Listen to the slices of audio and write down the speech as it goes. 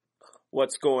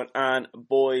What's going on,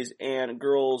 boys and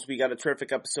girls? We got a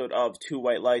terrific episode of Two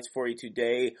White Lights for you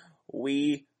today.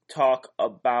 We talk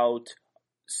about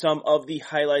some of the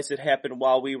highlights that happened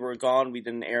while we were gone. We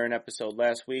didn't air an episode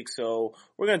last week, so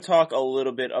we're going to talk a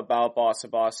little bit about Boss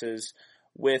of Bosses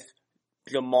with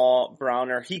Jamal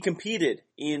Browner. He competed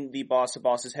in the Boss of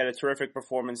Bosses, had a terrific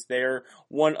performance there.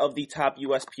 One of the top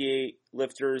USPA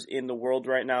lifters in the world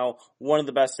right now. One of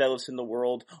the best deadlifts in the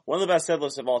world. One of the best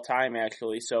deadlifts of all time,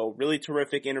 actually. So really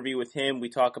terrific interview with him. We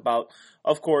talk about,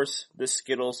 of course, the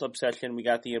Skittles obsession. We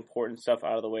got the important stuff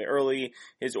out of the way early.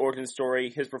 His origin story,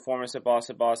 his performance at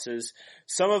Boss of Bosses.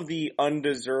 Some of the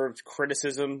undeserved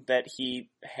criticism that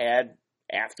he had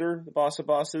after the Boss of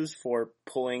Bosses for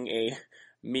pulling a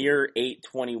mere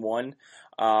 8:21.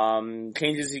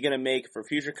 Changes he's going to make for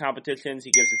future competitions. He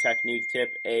gives a technique tip,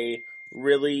 a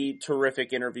really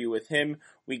terrific interview with him.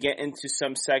 We get into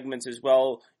some segments as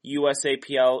well.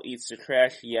 USAPL eats the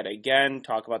trash yet again.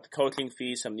 Talk about the coaching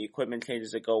fee, some of the equipment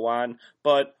changes that go on.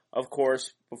 But, of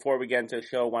course, before we get into the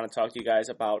show, I want to talk to you guys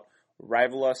about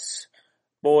Rivalus.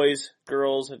 Boys,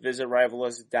 girls, visit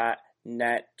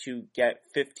rivalus.net to get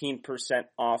 15%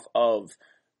 off of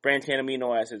branched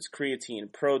amino acids,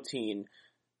 creatine, protein,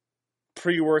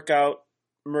 pre-workout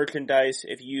merchandise.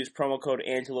 If you use promo code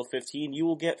Angelo15, you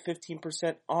will get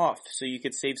 15% off, so you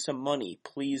could save some money.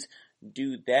 Please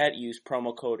do that. Use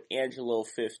promo code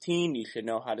Angelo15. You should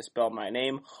know how to spell my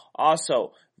name.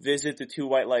 Also, visit the Two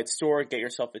White Lights store. Get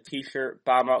yourself a t-shirt,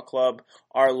 Bomb Out Club,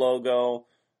 our logo.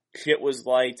 Shit was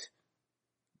light.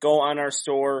 Go on our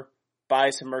store, buy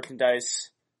some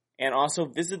merchandise. And also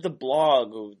visit the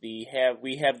blog. We have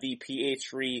the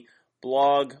PH3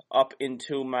 blog up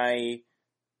into my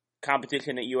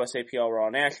competition at USAPL Raw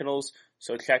Nationals.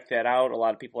 So check that out. A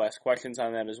lot of people ask questions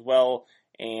on that as well.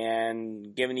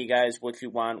 And giving you guys what you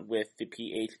want with the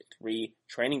PH3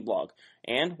 training blog.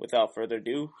 And without further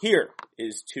ado, here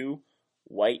is Two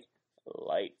White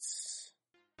Lights.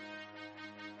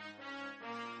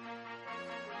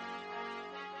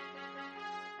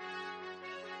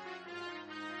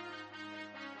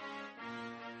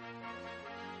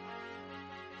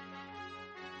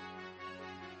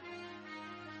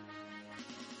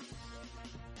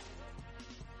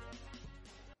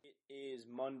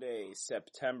 Monday,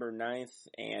 September 9th,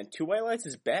 and Two White Lights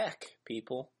is back,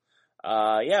 people.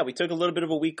 We took a little bit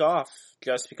of a week off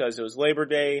just because it was Labor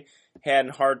Day, had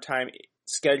a hard time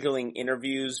scheduling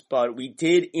interviews, but we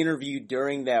did interview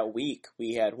during that week.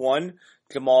 We had one,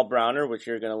 Jamal Browner, which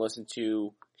you're going to listen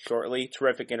to shortly.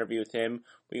 Terrific interview with him.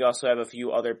 We also have a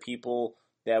few other people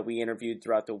that we interviewed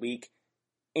throughout the week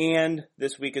and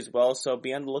this week as well, so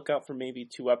be on the lookout for maybe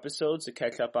 2 episodes to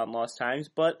catch up on lost times,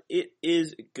 but it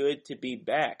is good to be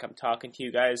back. I'm talking to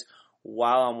you guys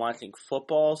while I'm watching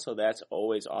football, so that's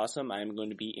always awesome. I'm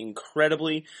going to be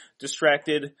incredibly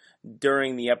distracted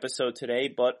during the episode today,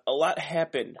 but a lot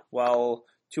happened while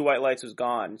Two White Lights was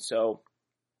gone, so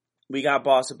we got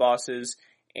Boss of Bosses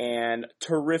and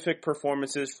terrific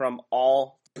performances from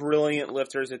all brilliant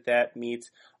lifters at that meet.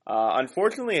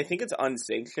 Unfortunately, I think it's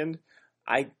unsanctioned.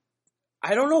 I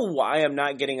don't know why I'm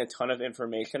not getting a ton of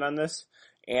information on this,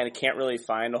 and I can't really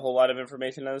find a whole lot of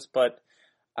information on this, but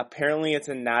apparently it's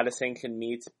not a sanctioned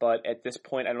meet, but at this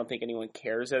point I don't think anyone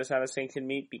cares that it's not a sanctioned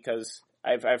meet, because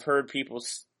I've heard people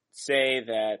say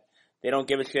that they don't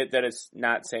give a shit that it's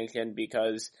not sanctioned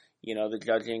because, you know, the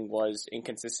judging was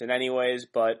inconsistent anyways,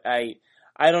 but I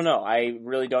don't know. I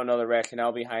really don't know the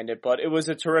rationale behind it, but it was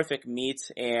a terrific meet,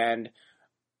 and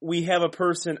we have a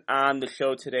person on the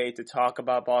show today to talk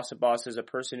about Boss of Bosses, a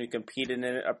person who competed in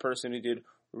it, a person who did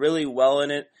really well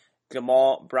in it,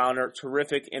 Jamal Browner.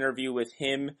 Terrific interview with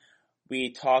him.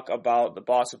 We talk about the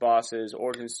Boss of Bosses,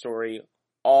 origin story,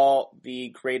 all the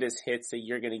greatest hits that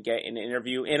you're going to get in an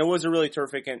interview. And it was a really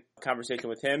terrific conversation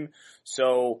with him.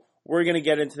 So we're going to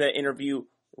get into that interview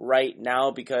right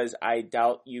now because I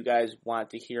doubt you guys want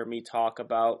to hear me talk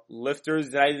about lifters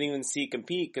that I didn't even see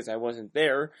compete because I wasn't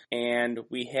there. And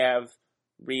we have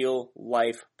real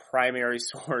life primary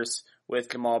source with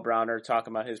Jamal Browner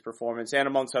talking about his performance and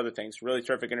amongst other things. Really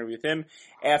terrific interview with him.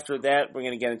 After that, we're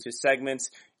going to get into segments.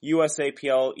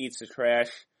 USAPL eats the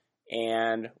trash,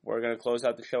 and we're going to close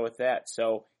out the show with that.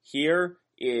 So here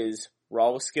is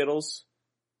Raw with Skittles,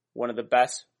 one of the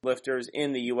best lifters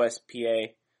in the USPA,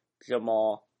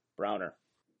 Jamal Browner.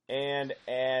 And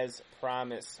as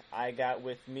promised, I got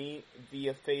with me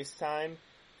via FaceTime,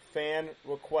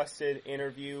 fan-requested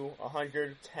interview,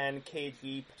 110 kg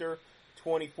lifter,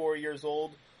 24 years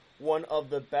old, one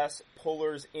of the best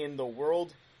pullers in the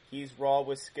world. He's Raw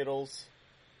with Skittles.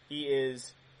 He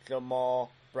is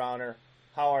Jamal Browner.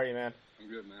 How are you, man? I'm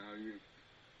good, man. How are you?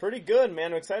 Pretty good,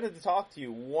 man. I'm excited to talk to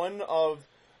you.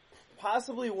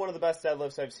 Possibly one of the best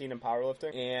deadlifts I've seen in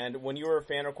powerlifting. And when you were a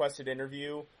fan requested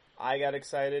interview, I got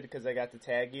excited because I got to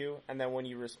tag you. And then when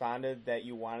you responded that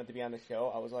you wanted to be on the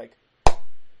show, I was like,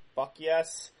 fuck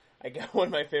yes. I got one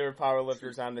of my favorite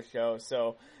powerlifters on the show.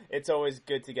 So it's always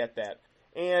good to get that.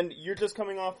 And you're just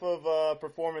coming off of a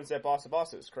performance at Boss of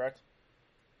Bosses, correct?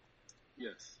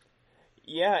 Yes.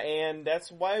 Yeah, and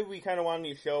that's why we kind of wanted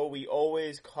you to show. We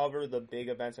always cover the big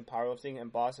events in powerlifting,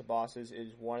 and Boss of Bosses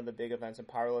is one of the big events in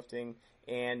powerlifting,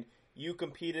 and you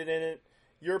competed in it.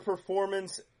 Your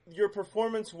performance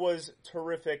was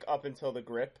terrific up until the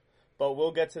grip, but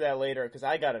we'll get to that later, because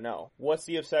I gotta know. What's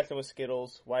the obsession with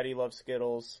Skittles? Why do you love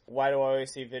Skittles? Why do I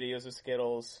always see videos of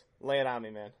Skittles? Lay it on me,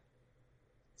 man.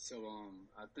 So,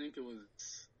 I think it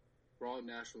was Raw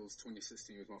Nationals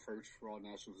 2016 was my first Raw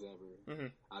Nationals ever. Mm-hmm.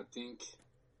 I think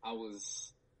I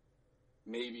was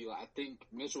I think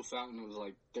Mitchell Fountain was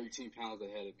like 13 pounds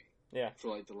ahead of me. Yeah. For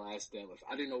like the last deadlift.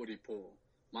 I didn't know what he pulled.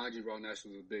 Mind you, Raw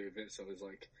Nationals was a big event, so it's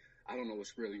like, I don't know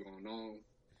what's really going on.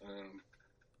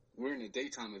 We're in a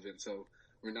daytime event, so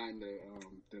we're not in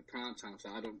the prime time, so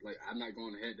I'm not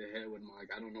going head to head with him. Like,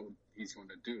 I don't know what he's going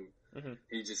to do. Mm-hmm.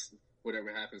 He just,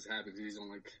 whatever happens. He's on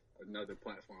like another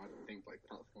platform. I don't think like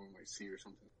platform like C or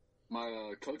something.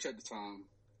 My coach at the time,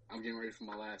 I'm getting ready for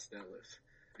my last deadlift,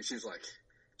 and she was like,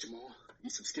 Jamal,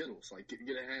 eat some Skittles. Like, get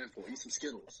a handful, eat some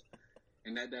Skittles.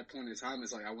 And at that point in time,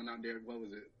 it's like I went out there. What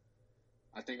was it?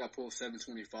 I think I pulled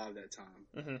 725 that time.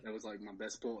 Mm-hmm. That was like my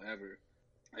best pull ever.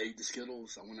 I ate the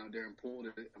Skittles. I went out there and pulled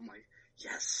it. I'm like,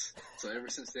 yes. So ever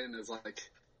since then, it's like,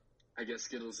 I guess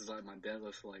Skittles is like my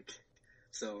deadlift. Like,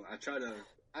 so I try to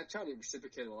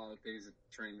reciprocate a lot of things in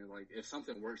training. Like, if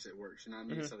something works, it works. You know what I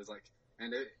mean? Mm-hmm. So it's like,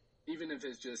 even if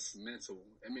it's just mental,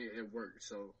 I mean, it works.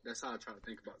 So that's how I try to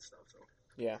think about stuff. So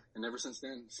yeah. And ever since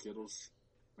then, Skittles,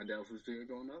 my deadlift was been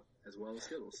going up as well as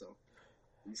Skittles. So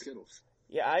eat Skittles.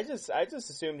 Yeah, I just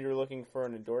assumed you were looking for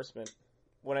an endorsement.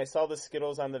 When I saw the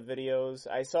Skittles on the videos,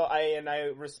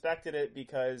 I respected it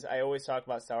because I always talk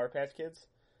about Sour Patch Kids,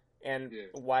 and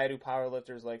why do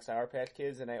powerlifters like Sour Patch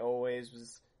Kids? And I always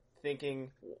was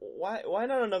thinking, why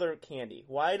not another candy?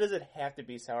 Why does it have to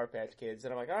be Sour Patch Kids?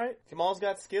 And I'm like, all right, Jamal's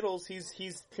got Skittles. He's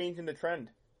changing the trend.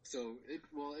 So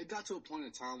it got to a point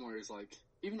in time where it's like,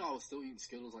 even though I was still eating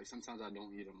Skittles, like sometimes I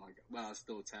don't eat them, like, but I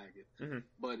still tag it. Mm-hmm.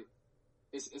 But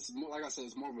it's more, like I said,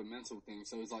 it's more of a mental thing.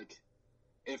 So it's like,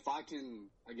 if I can,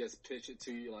 I guess, pitch it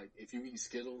to you, like, if you eat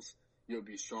Skittles, you'll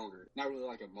be stronger. Not really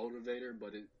like a motivator,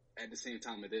 but at the same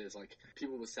time it is. Like,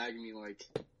 people was tagging me, like,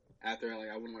 after, like,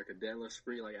 I went like a deadlift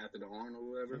spree, like, after the Arnold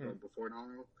or whatever, but before the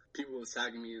Arnold, people was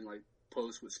tagging me in, like,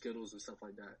 posts with Skittles and stuff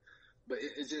like that. But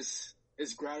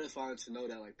it's gratifying to know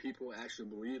that, like, people actually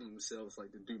believe in themselves,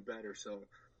 like, to do better. So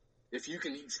if you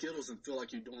can eat Skittles and feel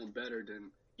like you're doing better,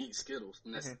 then eat Skittles.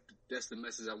 And that's the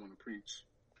message I want to preach.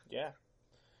 Yeah.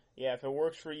 Yeah, if it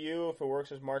works for you, if it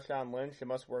works as Marshawn Lynch, it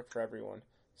must work for everyone.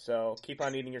 So keep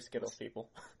on eating your Skittles, people.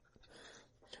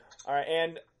 All right,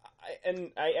 and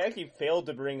I actually failed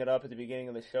to bring it up at the beginning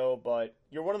of the show, but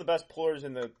you're one of the best pullers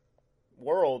in the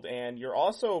world, and you're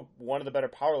also one of the better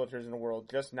powerlifters in the world,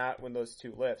 just not when those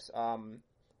two lifts.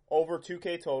 Over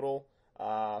 2K total,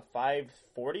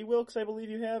 540 Wilks, I believe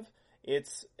you have.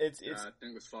 It's I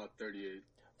think it's 538.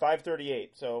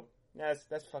 538. So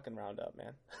that's fucking round up,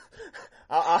 man.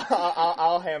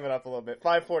 I'll ham it up a little bit.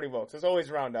 540 Wilks. It's always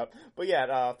round up, but yeah,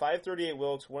 538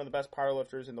 Wilks, one of the best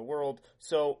powerlifters in the world.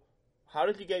 So, how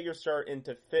did you get your start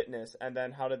into fitness, and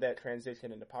then how did that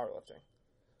transition into powerlifting?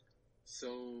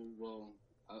 So, well,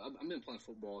 I've been playing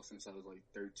football since I was like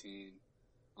 13.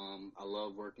 I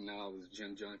love working out. I was a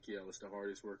gym junkie. I was the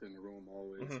hardest worker in the room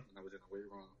always when I was in the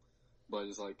weight room. But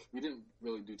it's like, we didn't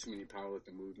really do too many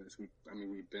powerlifting movements. We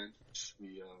bench,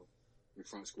 we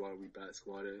front squatted, we back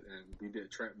squatted, and we did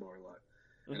track bar a lot.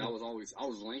 And I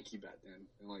was lanky back then.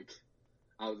 And like,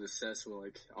 I was obsessed with,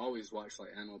 like, I always watched like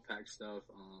Animal Pack stuff.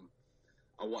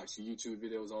 I watched YouTube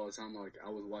videos all the time. Like, I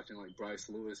was watching like Bryce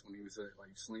Lewis when he was at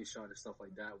like Slingshot and stuff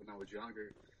like that when I was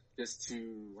younger, just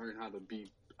to learn how to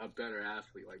be a better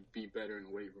athlete, like be better in the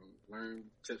weight room, learn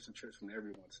tips and tricks from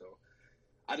everyone. So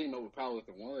I didn't know what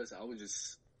powerlifting was. I was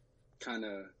just kind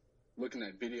of looking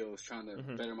at videos, trying to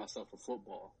better myself for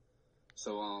football.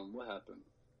 So, what happened?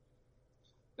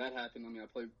 That happened. I mean, I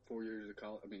played 4 years of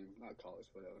college. I mean, not college,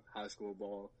 but high school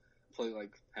ball. Played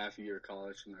like half a year of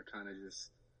college, and I kind of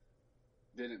just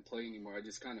didn't play anymore. I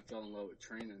just kind of fell in love with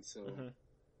training. So,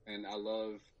 and I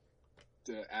love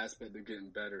the aspect of getting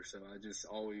better. So I just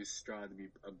always strive to be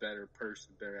a better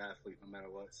person, better athlete, no matter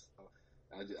what. So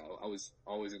I was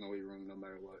always in the weight room, no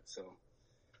matter what. So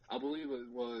I believe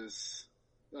it was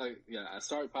I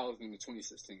started powerlifting in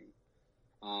 2016.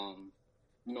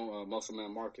 Muscle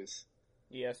Man Marcus.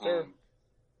 Yes, sir.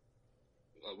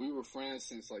 We were friends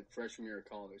since like freshman year of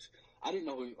college. I didn't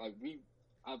know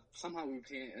somehow we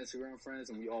became Instagram friends,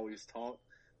 and we always talk.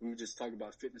 We would just talk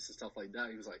about fitness and stuff like that.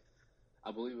 He was like,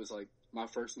 I believe it was like my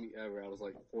first meet ever. I was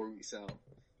like 4 weeks out.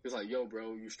 He was like, yo,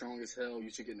 bro, you strong as hell. You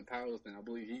should get into powerlifting. I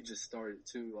believe he just started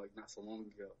too, like not so long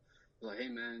ago. He was like, hey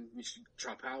man, you should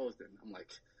try powerlifting. I'm like,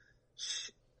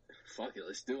 fuck it,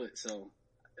 let's do it. So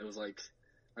it was like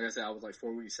I said, I was like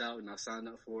 4 weeks out and I signed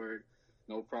up for it.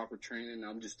 No proper training.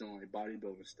 I'm just doing like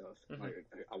bodybuilding stuff. Mm-hmm. Like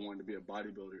I wanted to be a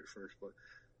bodybuilder at first, but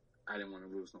I didn't want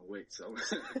to lose no weight, so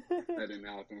that didn't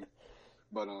happen.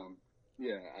 But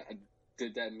I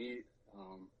did that meet.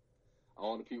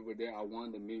 All the people were there. I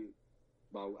wanted to meet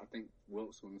about I think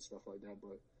Wilson and stuff like that,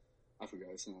 but I forgot.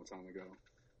 It's a long time ago.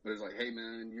 But it's like, hey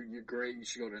man, you're great. You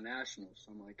should go to nationals.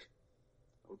 I'm like,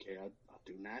 okay, I'll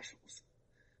do nationals.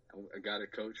 I got a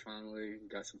coach finally.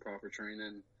 Got some proper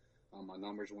training. My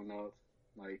numbers went up.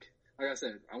 Like I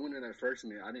said, I went in that first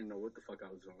meet. I didn't know what the fuck I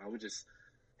was doing. I was just,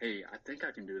 hey, I think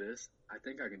I can do this. I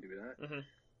think I can do that. Mm-hmm.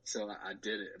 So I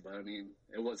did it. But I mean,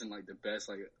 it wasn't like the best.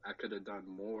 Like I could have done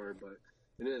more, but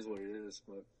it is what it is.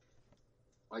 But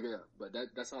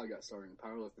that's how I got started in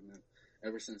powerlifting. And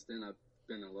ever since then, I've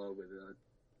been in love with it.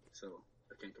 So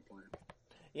I can't complain.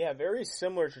 Yeah, very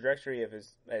similar trajectory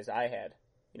as I had.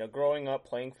 You know, growing up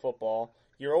playing football,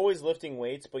 you're always lifting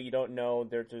weights, but you don't know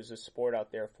there's a sport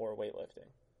out there for weightlifting.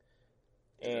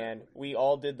 And we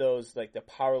all did those, like the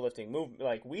powerlifting movement,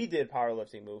 like we did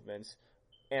powerlifting movements,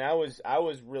 and I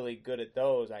was really good at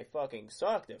those. I fucking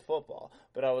sucked at football,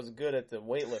 but I was good at the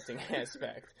weightlifting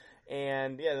aspect.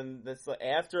 And yeah, then that's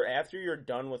after you're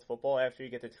done with football, after you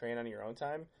get to train on your own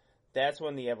time, that's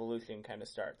when the evolution kind of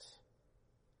starts.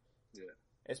 Yeah.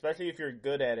 Especially if you're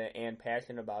good at it and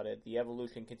passionate about it, the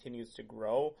evolution continues to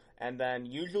grow, and then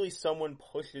usually someone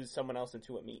pushes someone else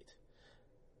into a meet.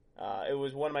 It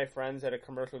was one of my friends at a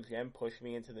commercial gym pushed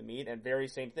me into the meet, and very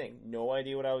same thing. No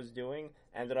idea what I was doing.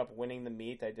 Ended up winning the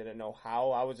meet. I didn't know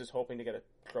how. I was just hoping to get a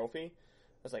trophy.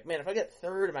 I was like, man, if I get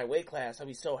third in my weight class, I'll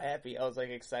be so happy. I was like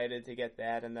excited to get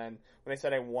that, and then when I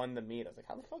said I won the meet, I was like,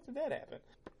 how the fuck did that happen?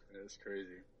 It's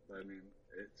crazy. I mean,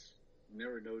 you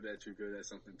never know that you're good at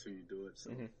something until you do it.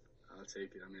 So mm-hmm. I'll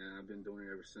take it. I mean, I've been doing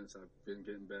it ever since. I've been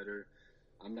getting better.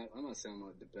 I'm not saying I'm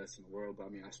not the best in the world, but I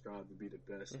mean, I strive to be the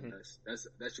best. Mm-hmm. And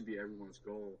that should be everyone's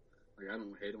goal. Like, I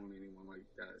don't hate on anyone like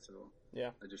that. So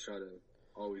yeah, I just try to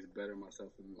always better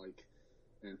myself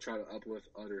and try to uplift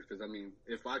others. Because I mean,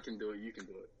 if I can do it, you can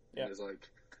do it. Yeah. And it's like,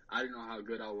 I didn't know how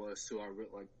good I was till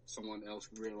someone else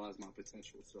realized my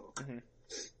potential. So. Mm-hmm.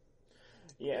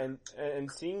 Yeah,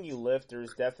 and seeing you lift,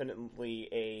 there's definitely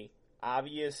a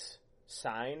obvious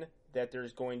sign that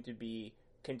there's going to be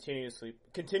continuous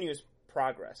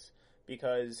progress,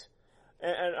 because,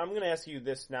 and I'm going to ask you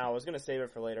this now, I was going to save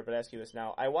it for later, but ask you this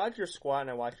now. I watch your squat and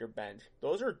I watch your bench.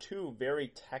 Those are two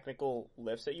very technical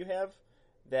lifts that you have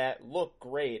that look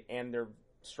great, and they're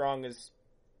strong as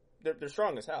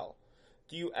hell.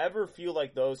 Do you ever feel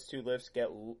like those two lifts get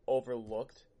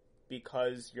overlooked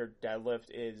because your deadlift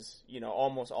is,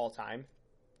 almost all time?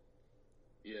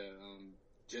 Yeah,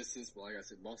 just as, like I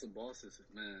said, bosses,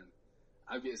 man,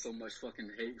 I get so much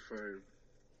fucking hate for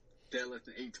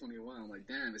deadlifting 821. I'm like,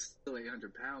 damn, it's still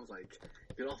 800 pounds. Like,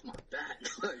 get off my back.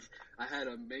 Like, I had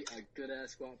a good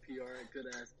ass squat PR, a good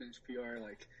ass bench PR.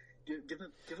 Like,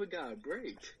 give a guy a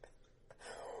break.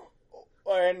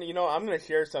 And I'm gonna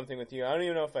share something with you. I don't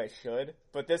even know if I should,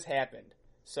 but this happened.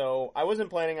 So I wasn't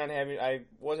planning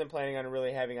on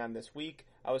really having on this week.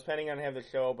 I was planning on having the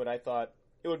show, but I thought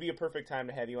it would be a perfect time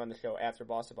to have you on the show after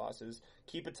Boss of Bosses.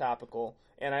 Keep it topical,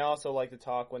 and I also like to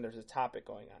talk when there's a topic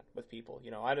going on with people.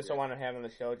 I just don't want to have on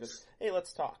the show just, hey,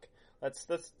 let's talk. Let's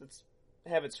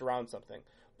have it surround something.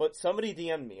 But somebody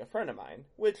DM'd me, a friend of mine,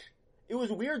 which it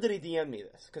was weird that he DM'd me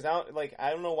this, because I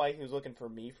don't know why he was looking for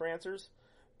me for answers,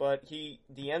 but he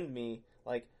DM'd me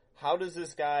like, how does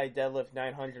this guy deadlift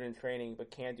 900 in training but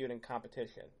can't do it in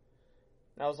competition?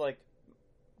 And I was like,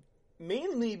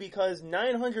 mainly because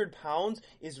 900 pounds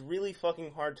is really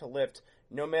fucking hard to lift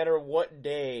no matter what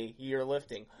day you're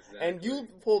lifting. Exactly. And you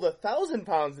pulled 1,000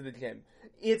 pounds in the gym.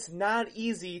 It's not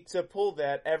easy to pull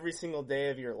that every single day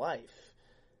of your life.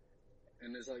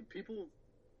 And it's like, people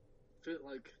feel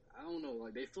like, I don't know,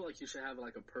 like, they feel like you should have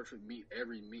like a perfect meet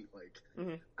every meet. Like,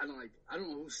 mm-hmm. I don't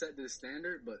know who set this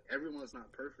standard, but everyone's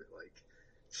not perfect. Like,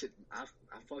 shit, I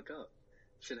fuck up.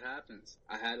 Shit happens.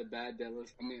 I had a bad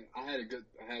deadlift. I mean, I had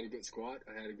a good squat.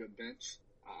 I had a good bench.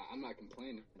 I'm not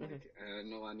complaining. Mm-hmm. Like, and I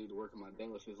know I need to work on my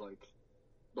deadlift.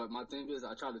 But my thing is,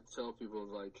 I try to tell people,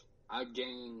 like, I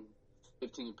gain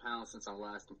 15 pounds since I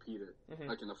last competed, Mm-hmm.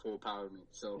 like in a full power meet.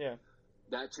 So Yeah.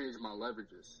 that changed my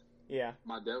leverages. Yeah.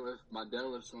 My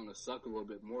deadlift's going to suck a little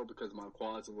bit more because my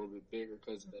quad's a little bit bigger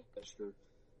because of the extra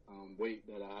weight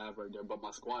that I have right there. But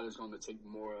my squat is going to take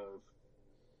more of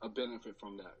a benefit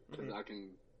from that because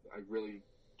Mm-hmm. I really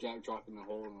drop in the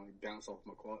hole and like bounce off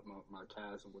my quad, my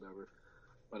calves and whatever.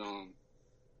 But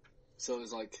so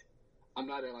it's like I'm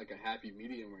not at like a happy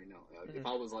medium right now. Mm-hmm. If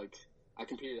I was like I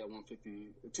competed at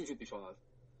 255.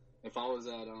 If I was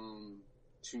at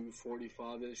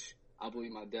 245 ish, I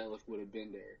believe my deadlift would have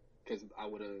been there because I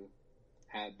would have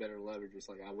had better leverages.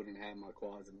 Like I wouldn't have my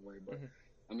quads in the way. But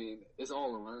I mean, it's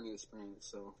all a learning experience.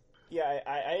 So yeah,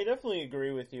 I definitely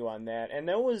agree with you on that. And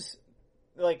that was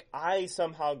like I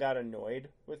somehow got annoyed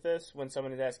with this when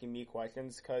someone is asking me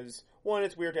questions because one,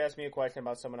 it's weird to ask me a question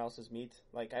about someone else's meat.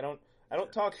 Like I don't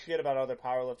talk shit about other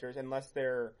powerlifters unless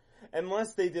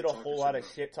they did a whole lot of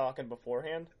shit talking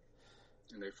beforehand.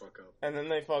 And they fuck up. And then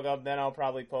they fuck up, then I'll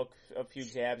probably poke a few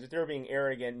jabs. If they're being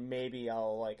arrogant, maybe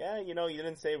I'll like, you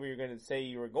didn't say what you're going to say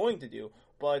you were going to do.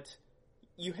 But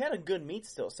you had a good meet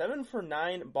still. 7 for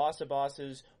 9 boss of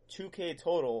bosses, 2K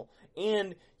total,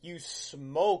 and you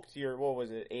smoked your, what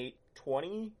was it,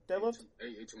 820 deadlift?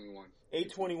 821.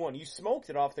 821. You smoked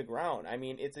it off the ground. I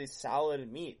mean, it's a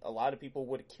solid meet. A lot of people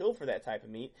would kill for that type of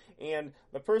meet. And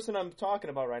the person I'm talking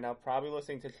about right now, probably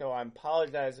listening to the show, I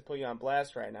apologize to put you on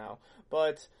blast right now,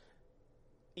 but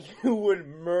you would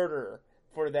murder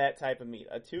for that type of meet.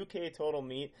 A 2K total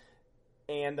meet,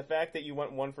 and the fact that you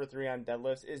went 1 for 3 on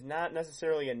deadlifts is not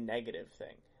necessarily a negative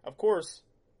thing. Of course,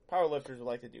 powerlifters would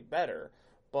like to do better,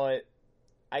 but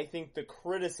I think the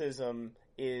criticism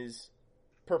is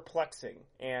perplexing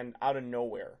and out of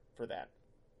nowhere for that.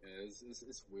 Yeah,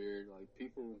 it's weird. Like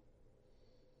people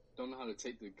don't know how to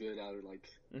take the good out of like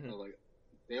like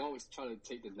they always try to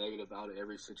take the negative out of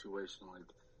every situation. Like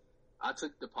I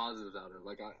took the positives out of it.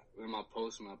 Like when I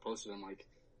posted, I'm like,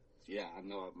 yeah, I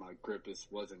know my grip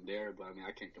wasn't there, but I mean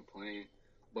I can't complain.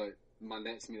 But my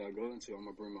next meet I go into, I'm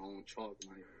gonna bring my own chalk.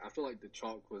 Like I feel like the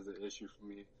chalk was the issue for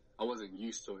me. I wasn't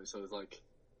used to it, so it's like.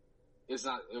 It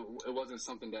wasn't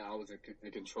something that I was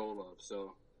in control of,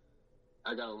 so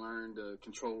I gotta learn to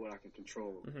control what I can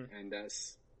control, and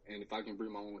if I can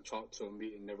bring my own chalk to a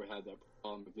meet and never have that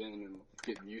problem again, and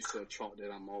get used to a chalk that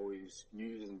I'm always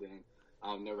using, then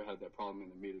I'll never have that problem in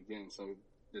the meet again. So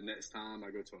the next time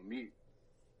I go to a meet,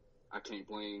 I can't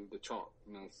blame the chalk.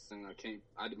 You know what I'm saying?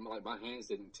 Like my hands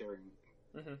didn't tear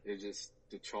anything. It just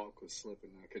the chalk was slipping.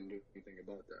 I couldn't do anything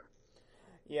about that.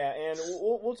 Yeah, and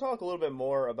we'll talk a little bit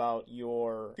more about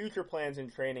your future plans in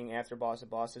training after Boss of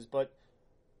Bosses, but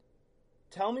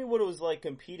tell me what it was like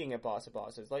competing at Boss of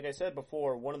Bosses. Like I said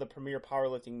before, one of the premier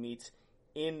powerlifting meets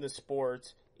in the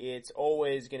sport. It's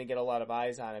always going to get a lot of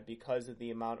eyes on it because of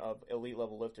the amount of elite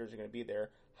level lifters are going to be there.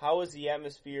 How was the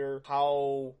atmosphere?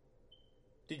 How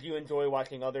did you enjoy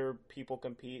watching other people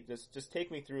compete? Just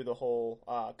take me through the whole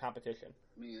competition.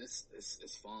 I mean,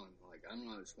 it's fun. Like I don't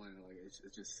know how to explain it. Like it's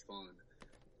just fun.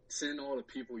 Seeing all the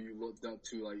people you looked up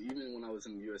to, like even when I was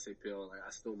in the USAPL, like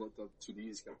I still looked up to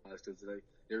these guys because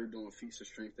they were doing feats of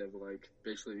strength that were like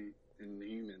basically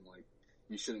inhuman. Like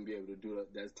you shouldn't be able to do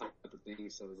that type of thing.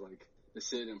 So it's like to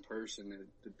sit in person and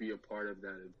to be a part of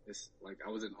that. It's like I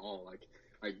was in awe. Like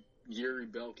Yuri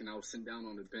Belkin, I was sitting down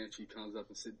on the bench. He comes up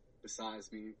and sits beside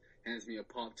me, hands me a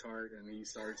Pop-Tart, and he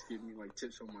starts giving me like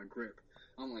tips on my grip.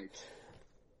 I'm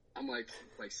like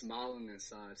smiling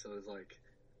inside. So it's like.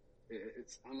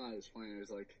 I'm not explaining. It's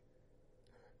like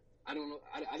I don't know.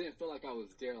 I didn't feel like I was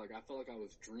there. Like I felt like I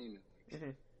was dreaming.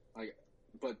 Like,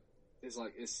 but it's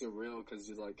like it's surreal because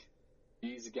it's like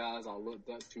these guys I looked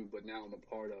up to, but now I'm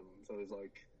a part of them. So it's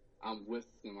like I'm with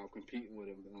them. I'm competing with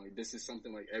them. And like this is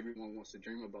something like everyone wants to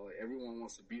dream about. Like everyone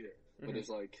wants to be there. But it's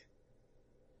like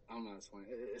I don't know how to explain.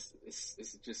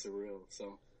 It's just surreal.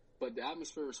 So. But the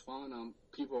atmosphere is fun.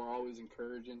 People are always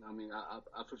encouraging. I mean,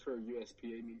 I prefer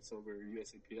USPA meets over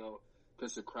USAPL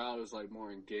because the crowd is like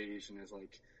more engaged and it's like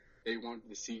they want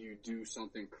to see you do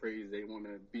something crazy. They want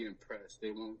to be impressed. They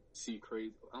want to see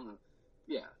crazy. I don't know.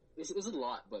 Yeah, it's a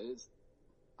lot, but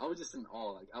I was just in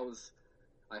awe. Like I was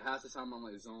like half the time I'm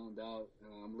like zoned out.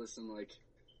 I'm listening like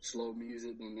slow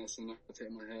music. Then next thing I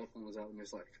take my headphones out and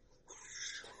it's like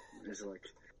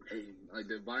like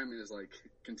the environment is like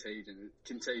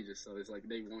contagious. So it's like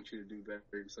they want you to do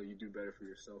better, so you do better for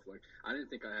yourself. Like I didn't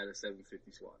think I had a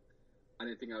 750 squat. I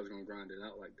didn't think I was gonna grind it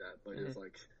out like that. But it's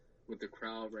like with the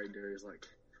crowd right there, it's like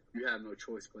you have no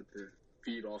choice but to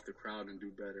feed off the crowd and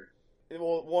do better.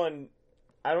 Well, one,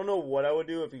 I don't know what I would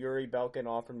do if Yuri Belkin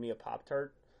offered me a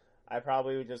Pop-Tart. I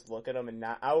probably would just look at him and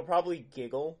I would probably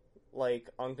giggle like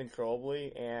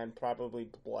uncontrollably and probably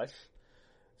blush.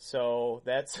 So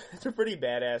that's it's a pretty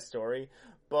badass story.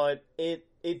 But it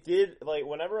did, like,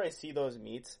 whenever I see those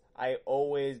meets, I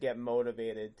always get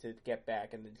motivated to get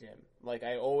back in the gym. Like,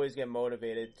 I always get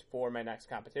motivated for my next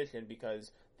competition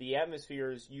because the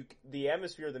atmosphere of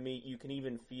the meet you can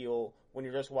even feel when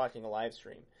you're just watching a live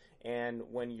stream and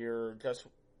when you're just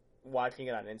watching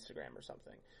it on Instagram or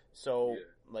something. So,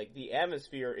 like, the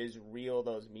atmosphere is real,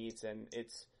 those meets, and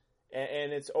it's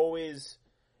always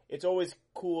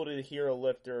cool to hear a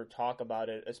lifter talk about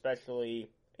it, especially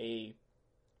a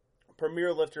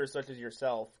premier lifter such as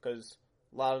yourself, because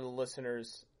a lot of the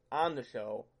listeners on the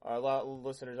show, or a lot of the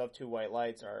listeners of Two White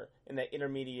Lights, are in that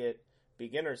intermediate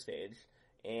beginner stage,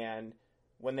 and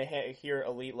when they hear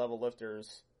elite level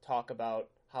lifters talk about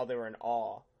how they were in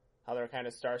awe, how they were kind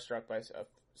of starstruck by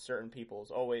certain people, is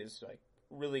always like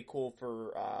really cool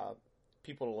for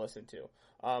people to listen to.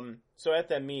 So at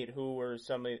that meet, who were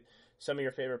some of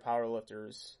your favorite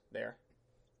powerlifters there?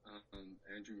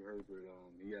 Andrew Herbert,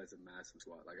 he has a massive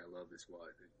squat. Like, I love his squat.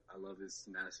 I love his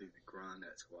massive grind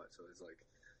that squat. So it's like,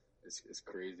 it's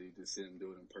crazy to see him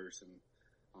do it in person.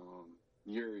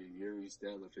 Yuri's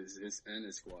deadlift, his and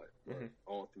his squat,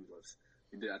 all three lifts.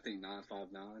 He did, I think,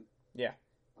 959. Yeah.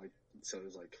 Like, so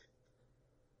it's like,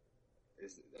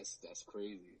 that's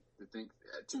crazy to think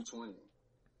at 220.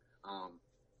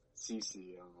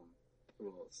 CC, who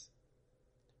else?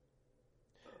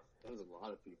 There was a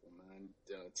lot of people, man.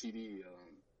 TD,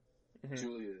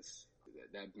 Julius.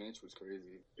 That bench was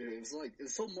crazy. It's like,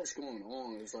 it's so much going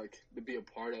on. It's like, to be a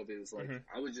part of it, it's like,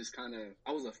 I was just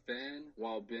I was a fan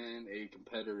while being a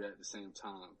competitor at the same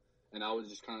time. And I was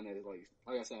just kind of like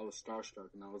I said, I was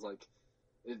starstruck, and I was like,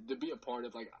 to be a part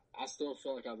of, like, I still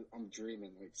feel like I'm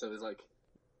dreaming. Like, so it's like,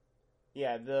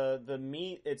 yeah, the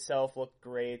meet itself looked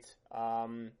great.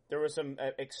 There were some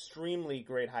extremely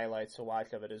great highlights to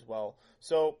watch of it as well.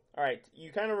 So, all right,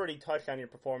 you kind of already touched on your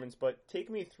performance, but take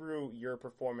me through your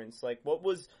performance. Like, what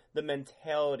was the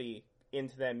mentality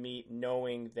into that meet,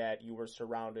 knowing that you were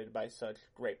surrounded by such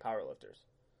great powerlifters?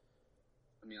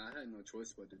 I mean, I had no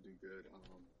choice but to do good.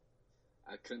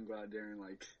 I couldn't go out there and,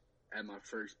 like, at my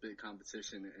first big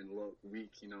competition and look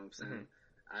weak, you know what I'm saying?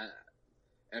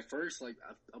 At first, like,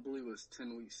 I believe it was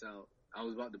 10 weeks out, I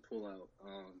was about to pull out.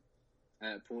 I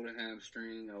had pulled a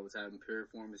hamstring. I was having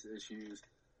piriformis issues.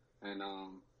 And I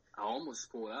almost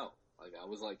pulled out. Like, I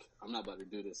was like, I'm not about to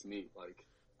do this meet. Like,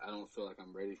 I don't feel like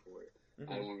I'm ready for it.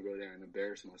 I don't want to go there and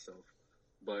embarrass myself.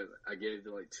 But I gave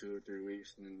it, like, 2 or 3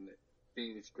 weeks, and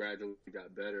things gradually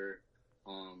got better.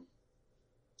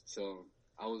 So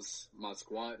my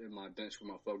squat and my bench for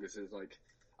my focus is, like,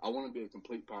 I want to be a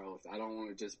complete powerlifter. I don't want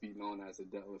to just be known as a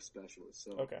deadlift specialist.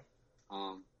 So, okay.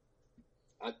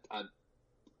 I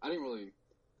didn't really.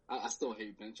 I still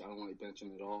hate bench. I don't like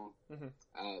benching at all.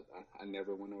 I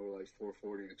never went over like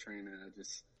 440 in training.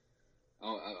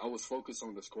 I was focused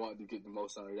on the squat to get the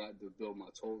most out of that to build my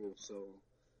total. So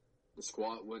the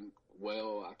squat went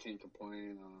well. I can't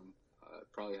complain. I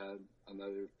probably had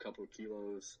another couple of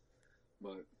kilos,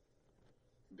 but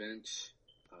bench,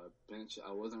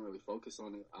 I wasn't really focused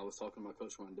on it. I was talking to my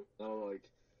coach one day. Like,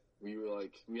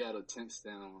 we had attempts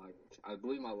down. Like, I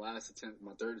believe my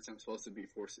third attempt was supposed to be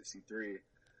 463,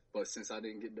 but since I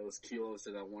didn't get those kilos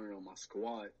that I wanted on my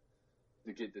squat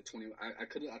to get the 20,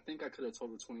 I think I could have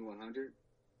totaled 2100,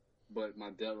 but my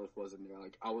deadlift wasn't there.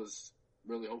 Like, I was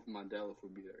really hoping my deadlift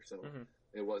would be there, so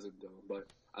it wasn't though. But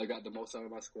I got the most out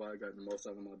of my squat. I got the most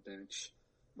out of my bench.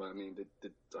 But I mean,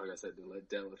 like I said,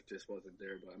 the deadlift just wasn't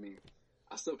there. But I mean,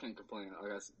 I still can't complain.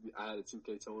 I had a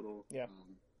 2K total. Yeah.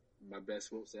 My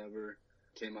best whoops ever.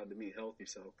 Came out to meet healthy,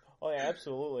 so. Oh yeah,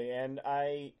 absolutely. And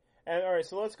all right,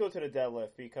 so let's go to the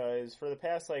deadlift, because for the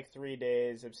past like 3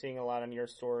 days, I'm seeing a lot on your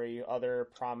story. Other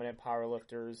prominent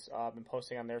powerlifters been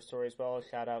posting on their story as well.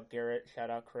 Shout out Garrett. Shout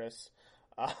out Chris.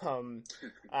 On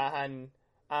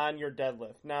your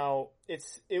deadlift. Now,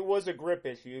 it was a grip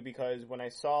issue, because when I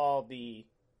saw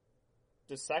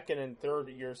your second and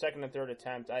third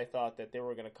attempt, I thought that they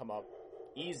were going to come up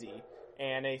easy,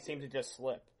 and they seemed to just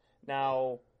slip.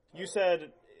 Now, you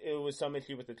said it was some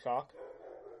issue with the chalk?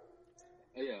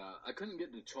 Yeah, I couldn't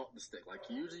get the chalk to stick. Like,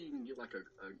 usually you can get, like,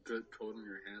 a good coat on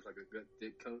your hands, like a good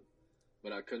thick coat,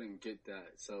 but I couldn't get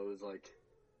that. So it was, like,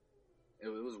 it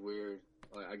was weird.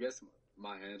 Like, I guess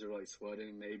my hands are, like,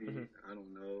 sweating, maybe. I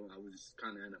don't know. I was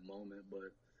kind of in a moment,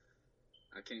 but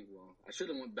I should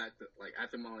have went back to, like,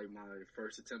 after my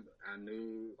first attempt, I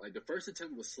knew, like, the first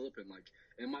attempt was slipping. Like,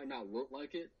 it might not look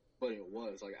like it, but it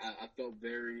was. Like, I felt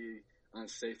very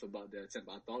unsafe about that attempt.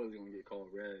 I thought it was going to get called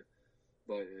red,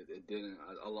 but it didn't.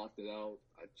 I locked it out.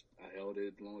 I held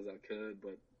it as long as I could,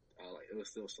 but it was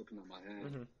still slipping on my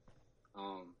hand.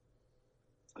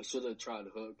 I should have tried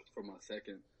hook for my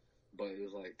second, but it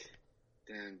was like,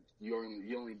 damn, you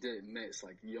only did mitts.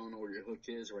 Like, you don't know where your hook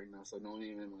is right now, so don't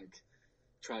even, like,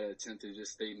 try to attempt to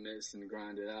just stay mitts and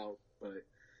grind it out. But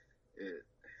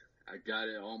I got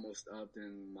it almost up,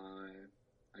 and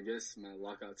I guess my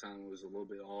lockout time was a little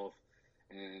bit off.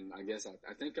 And I guess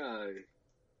I think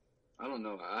I don't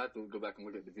know. I have to go back and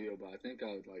look at the video, but I think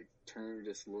I like turned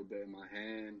just a little bit. My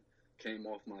hand came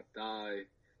off my thigh,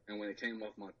 and when it came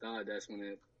off my thigh, that's when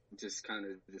it just kind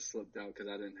of just slipped out because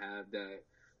I didn't have that.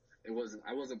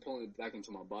 I wasn't pulling it back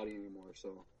into my body anymore.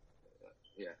 So,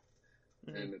 yeah.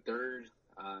 Mm-hmm. And the third,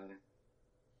 I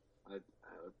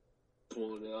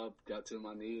pulled it up, got to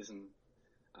my knees, and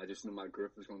I just knew my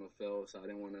grip was going to fail, so I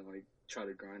didn't want to like try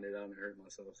to grind it out and hurt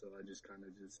myself. So I just kind of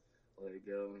just let it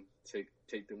go and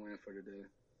take the win for the day.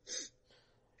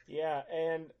 Yeah,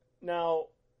 and now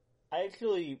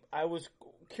I was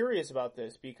curious about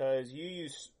this because you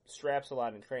use straps a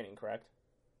lot in training, correct?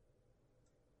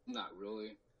 Not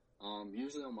really.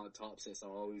 Usually on my top sets, I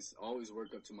always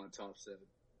work up to my top set,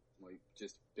 like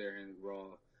just barehanded raw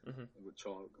with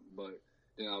chalk. But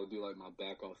then I would do like my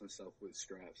back off and stuff with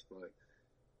straps. But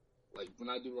like when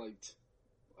I do like,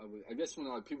 I guess when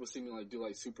like people see me like do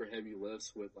like super heavy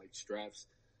lifts with like straps,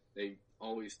 they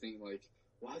always think like,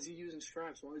 why is he using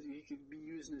straps? Why is he could be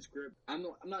using his grip? I'm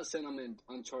not saying I'm in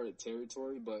uncharted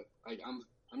territory, but like I'm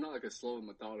not like a slow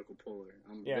methodical puller.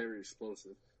 I'm very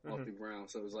explosive off the ground.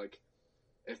 So it's like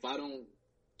if I don't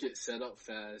get set up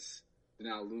fast,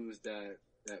 then I lose that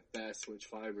fast switch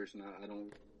fibers, and I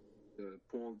don't the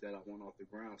pull that I want off the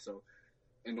ground. So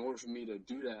in order for me to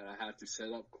do that, I have to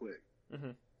set up quick.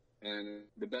 Mm-hmm. And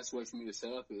the best way for me to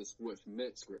set up is with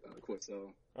mitts quick.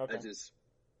 So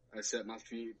I set my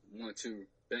feet 1, 2,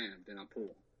 bam, then I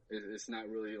pull. It's not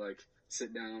really like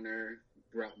sit down there,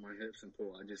 route my hips and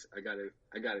pull. I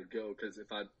gotta go because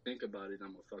if I think about it,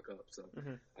 I'm gonna fuck up. So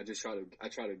I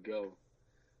try to go.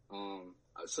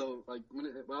 So like when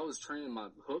I was training my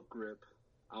hook grip,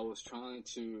 I was trying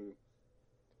to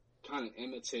kind of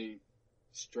imitate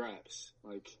straps,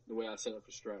 like the way I set up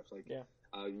for straps. Like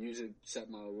I usually set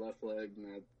my left leg, and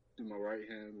I do my right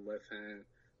hand, left hand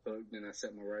hook, then I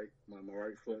set my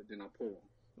right foot, then I pull.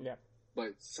 Yeah.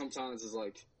 But sometimes it's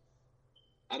like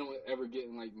I don't ever get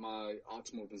in like my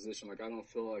optimal position. Like I don't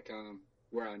feel like I'm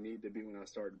where I need to be when I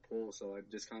start to pull. So I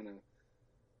just kind of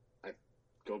I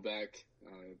go back,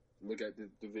 look at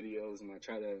the videos, and I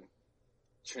try to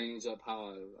change up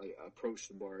how I approach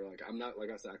the bar. Like I'm not, like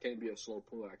I said, I can't be a slow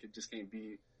puller.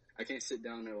 I can't sit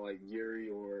down there like Yuri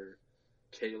or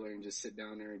Kaler and just sit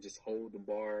down there and just hold the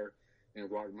bar and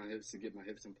rock my hips to get my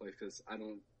hips in place because I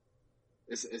don't.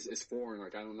 It's foreign.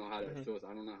 Like I don't know how that feels.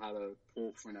 I don't know how to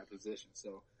pull from that position.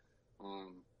 So,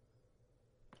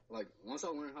 like once I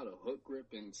learn how to hook grip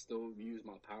and still use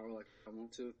my power like I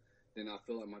want to, then I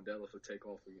feel like my deadlift will take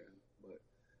off again. But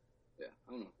yeah,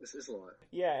 I don't know. It's a lot.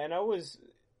 Yeah, and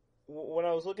when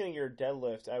I was looking at your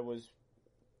deadlift, I was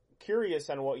curious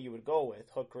on what you would go with,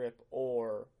 hook grip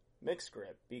or mixed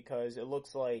grip, because it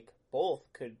looks like both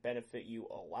could benefit you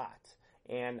a lot.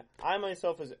 And I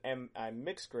myself am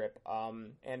mixed grip,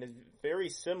 and is very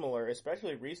similar,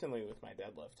 especially recently with my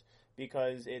deadlift,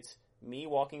 because it's me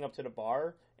walking up to the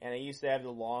bar, and I used to have the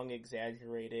long,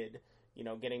 exaggerated,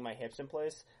 getting my hips in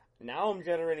place. Now I'm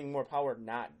generating more power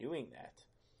not doing that.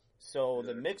 So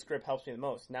the mixed grip helps me the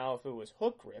most. Now if it was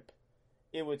hook grip,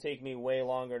 it would take me way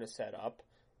longer to set up.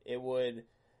 It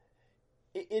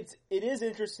is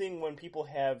interesting when people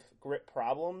have grip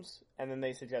problems, and then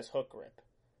they suggest hook grip.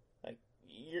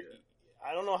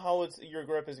 I don't know how your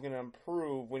grip is going to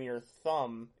improve when your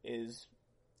thumb is,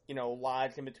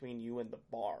 lodged in between you and the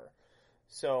bar.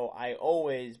 So I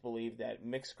always believe that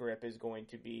mixed grip is going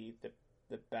to be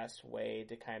the best way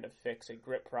to kind of fix a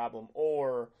grip problem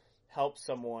or help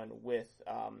someone with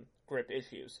grip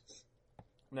issues.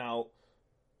 Now,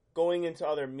 going into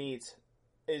other meets,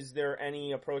 is there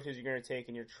any approaches you're going to take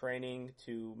in your training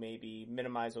to maybe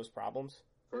minimize those problems?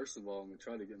 First of all, I'm going to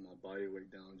try to get my body weight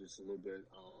down just a little bit.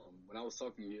 When I was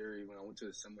talking to Yuri, when I went to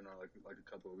a seminar like a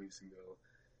couple of weeks ago,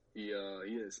 he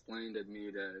explained to me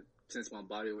that since my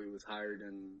body weight was higher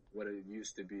than what it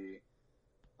used to be,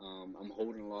 I'm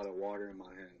holding a lot of water in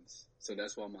my hands. So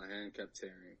that's why my hand kept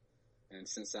tearing. And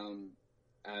since I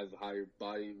have higher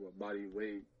body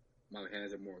weight, my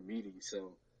hands are more meaty.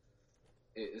 So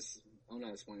I'm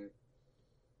not explaining it.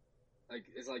 Like,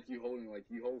 it's like you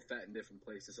hold fat in different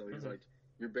places. So it's like,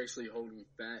 you're basically holding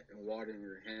fat and water in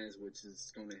your hands, which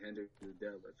is going to hinder the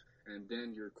deadlift. And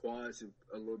then your quads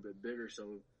are a little bit bigger,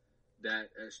 so that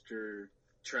extra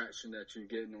traction that you're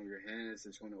getting on your hands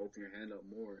is going to open your hand up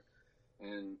more.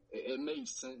 And it made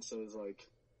sense. So it's like,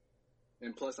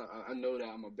 And plus, I know that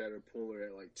I'm a better puller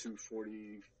at like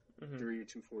 243,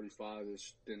 245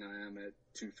 ish than I am at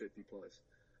 250 plus.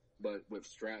 But with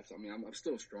straps, I mean, I'm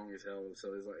still strong as hell.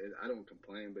 So it's like I don't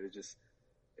complain, but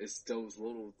it's those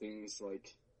little things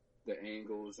like the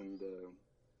angles and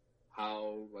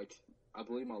how like I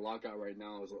believe my lockout right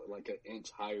now is like an inch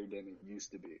higher than it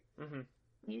used to be. Mm-hmm.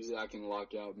 Usually I can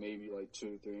lock out maybe like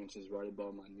 2 or 3 inches right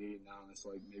above my knee. Now it's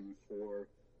like maybe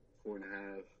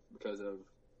 4.5 because of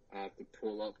I have to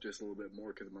pull up just a little bit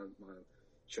more because my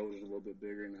shoulders are a little bit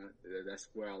bigger, and that's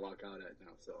where I lock out at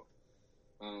now. So,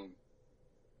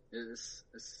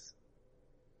 it's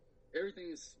everything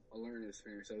is a learning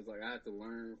experience. So it's like I have to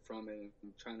learn from it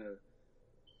and trying to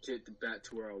get back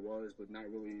to where I was, but not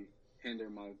really hinder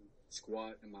my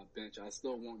squat and my bench. I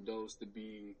still want those to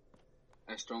be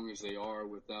as strong as they are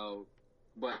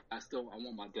but I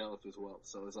want my deadlift as well.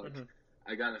 So it's like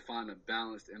I got to find a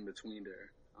balance in between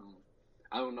there.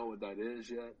 I don't know what that is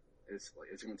yet. It's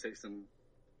going to take some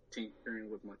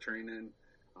tinkering with my training,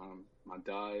 my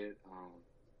diet.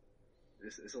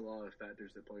 It's a lot of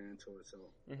factors that play into it. So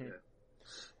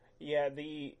yeah.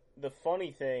 The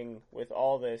funny thing with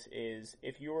all this is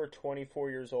if you were 24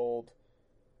 years old,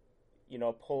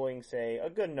 pulling say a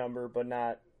good number but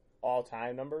not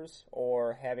all-time numbers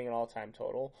or having an all-time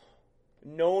total,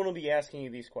 no one will be asking you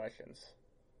these questions,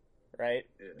 right?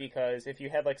 Yeah. Because if you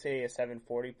had like say a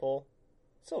 740 pull,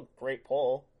 still a great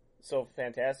pull, so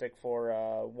fantastic for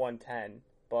 110,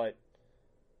 but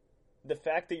the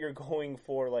fact that you're going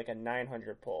for like a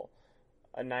 900 pull,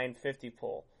 a 950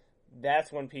 pull,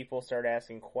 that's when people start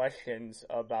asking questions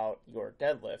about your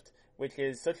deadlift, which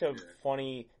is such a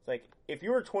funny, like, if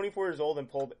you were 24 years old and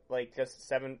pulled like just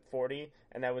 740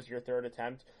 and that was your third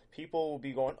attempt, people will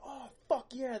be going, oh, fuck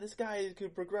yeah, this guy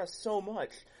could progress so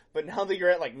much. But now that you're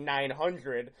at like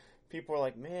 900, people are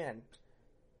like, man,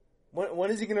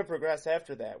 when is he going to progress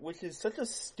after that? Which is such a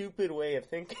stupid way of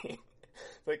thinking.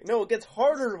 Like, no, it gets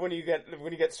harder when you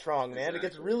get strong, man. Exactly. It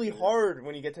gets really hard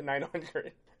when you get to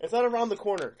 900. It's not around the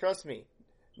corner, trust me.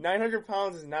 900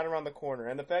 pounds is not around the corner,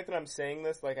 and the fact that I'm saying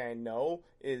this like I know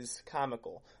is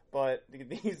comical. But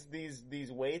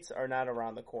these weights are not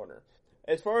around the corner.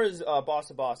 As far as Boss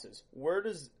of Bosses, where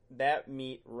does that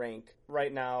meet rank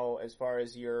right now as far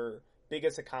as your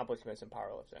biggest accomplishments in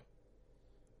powerlifting?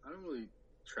 I don't really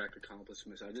track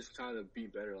accomplishments. I just try to be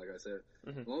better, like I said.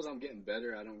 As long as I'm getting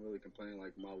better, I don't really complain.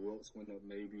 Like, my wilts went up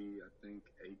maybe, I think,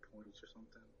 8 points or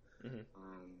something.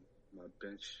 My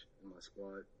bench and my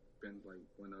squat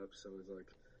went up, so it's like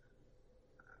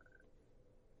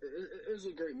it was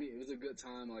a great meet. It was a good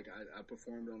time. Like, I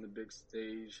performed on the big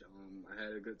stage. I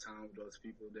had a good time with those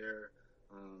people there.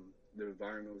 The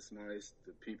environment was nice.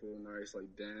 The people were nice.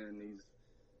 Like, Dan,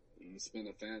 he's been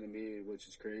a fan of me, which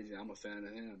is crazy. I'm a fan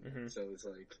of him. So it's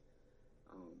like,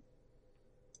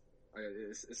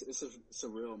 it's a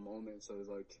surreal moment. So it's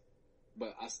like,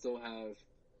 but I still have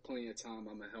plenty of time.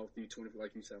 I'm a healthy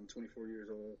like you said, I'm 24 years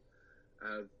old.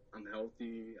 I'm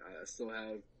healthy. I still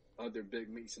have other big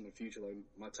meets in the future. Like,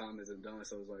 my time isn't done.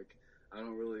 So it's like, I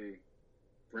don't really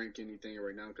rank anything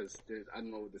right now because I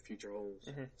don't know what the future holds.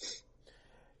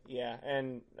 Yeah,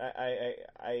 and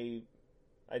I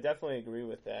definitely agree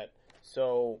with that.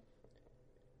 So,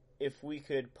 if we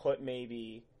could put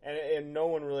maybe, and no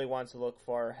one really wants to look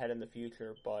far ahead in the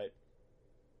future, but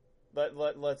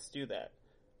let's do that.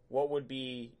 What would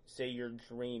be, say, your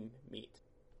dream meet?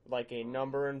 Like a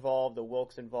number involved, a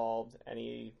Wilks involved,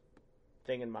 anything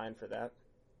in mind for that?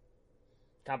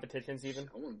 Competitions even?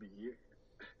 I want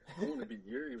to be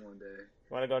Yuri one day.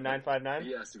 Want to go 959?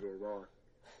 He has to go raw.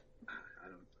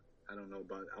 I don't know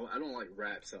about. I don't like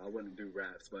raps, so I wouldn't do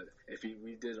raps. But if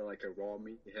we did like a raw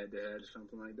meet head to head or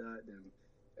something like that, then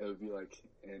it would be like,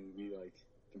 and we like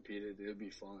competed. It would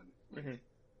be fun. Like,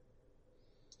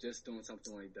 just doing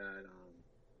something like that,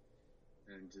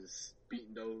 and just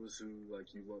beating those who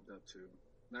like you looked up to.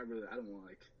 Not really. I don't want to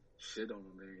like shit on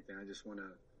them or anything. I just want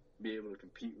to be able to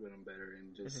compete with them better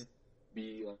and just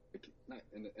be like not.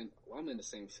 And I'm in the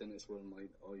same sentence with them like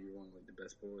all year long, like the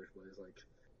best pullers, but it's like.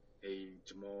 Hey,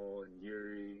 Jamal and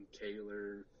Yuri,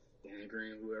 Kaler, Dan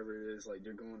Green, whoever it is, like,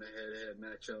 they're going a head-to-head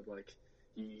matchup. Like,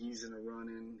 he's in a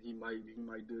run-in. He might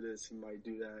do this. He might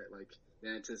do that. Like, the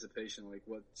anticipation, like,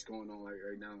 what's going on like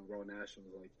right now in Raw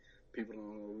Nationals, like, people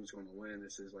don't know who's going to win.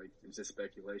 This is, like, it's just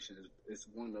speculation. It's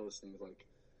one of those things, like,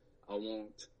 I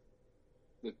want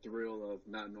the thrill of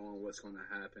not knowing what's going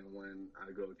to happen when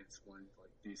I go against one, like,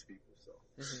 these people.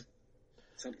 So,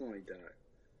 something like that.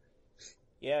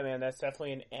 Yeah, man, that's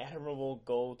definitely an admirable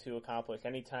goal to accomplish.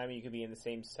 Anytime you could be in the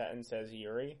same sentence as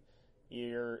Yuri,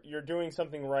 you're doing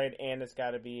something right, and it's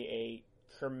got to be a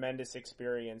tremendous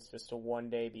experience just to one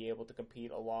day be able to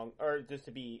compete along, or just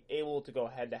to be able to go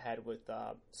head to head with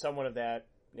someone of that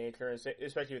nature,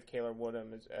 especially with Caleb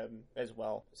Woodham as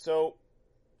well. So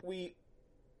we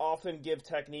often give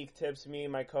technique tips. Me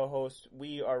and my co-host,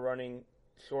 we are running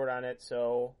short on it.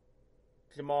 So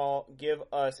Jamal, give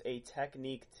us a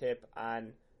technique tip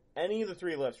on any of the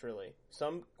 3 lifts, really.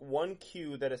 One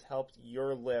cue that has helped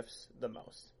your lifts the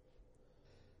most.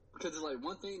 Because it's like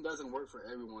one thing doesn't work for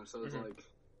everyone. So it's like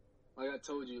I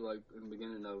told you, like in the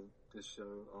beginning of this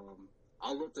show,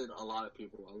 I looked at a lot of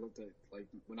people. I looked at, like,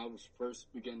 when I was first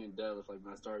beginning deadlift, like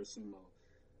when I started sumo,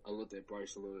 I looked at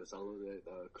Bryce Lewis. I looked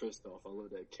at Christoph. I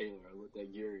looked at Kaylor. I looked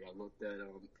at Yuri. I looked at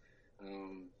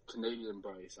Canadian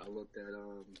Bryce. I looked at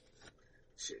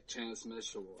Chance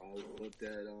Mitchell. I looked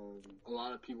at a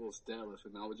lot of people's deadlift,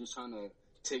 and I was just trying to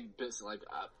take bits. Like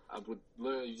I would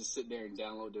literally just sit there and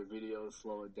download their videos,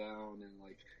 slow it down, and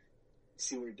like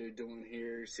see what they're doing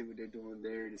here, see what they're doing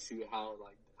there, to see how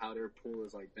their pull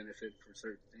is like benefit for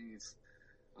certain things.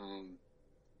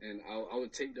 And I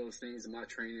would take those things in my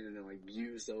training and then like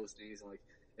use those things. Like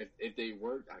if they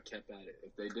worked, I kept at it.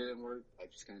 If they didn't work, I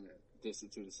just kind of dissed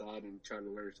it to the side and tried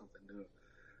to learn something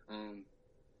new.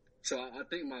 So I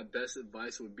think my best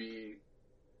advice would be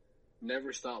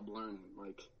never stop learning.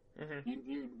 Like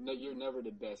you're never the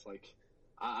best. Like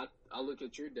I look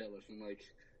at your deadlift and like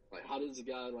how does a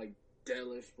guy like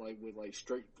deadlift like with like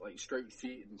straight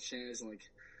feet and shins, and like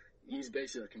he's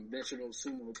basically a conventional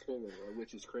sumo puller,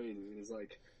 which is crazy. It's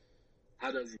like,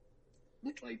 how does he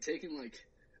like taking like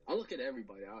I look at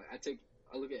everybody.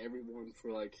 I look at everyone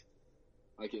for like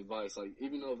advice. Like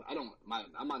even though I might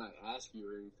not ask you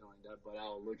or anything like that, but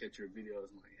I'll look at your videos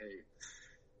and like, hey,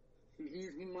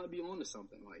 he might be onto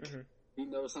something. Like he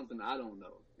knows something I don't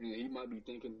know, and he might be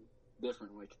thinking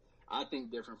different. Like I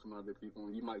think different from other people,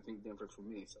 and you might think different from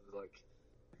me. So it's like.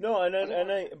 No,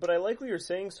 but I like what you're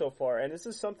saying so far, and this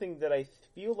is something that I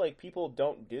feel like people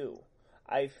don't do.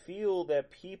 I feel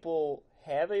that people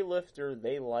have a lifter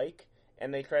they like,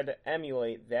 and they try to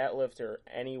emulate that lifter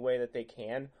any way that they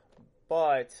can,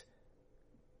 but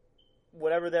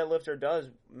whatever that lifter does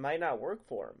might not work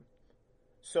for him.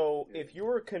 So if you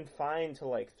were confined to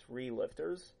like 3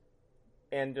 lifters,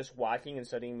 and just watching and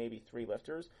studying maybe 3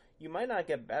 lifters, you might not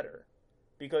get better.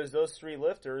 Because those 3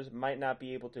 lifters might not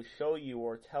be able to show you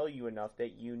or tell you enough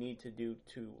that you need to do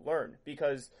to learn.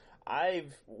 Because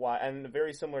and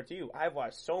very similar to you, I've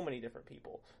watched so many different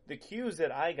people. The cues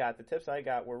that I got, the tips I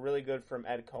got, were really good from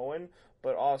Ed Cohen,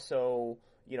 but also,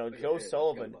 Joe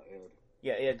Sullivan.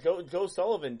 Yeah, Joe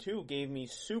Sullivan too gave me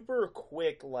super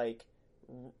quick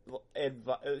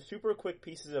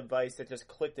pieces of advice that just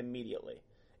clicked immediately,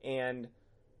 and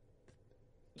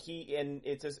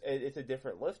it's a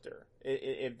different lifter.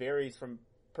 It varies from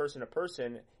person to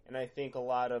person, and I think a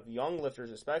lot of young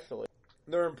lifters, especially,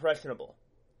 they're impressionable.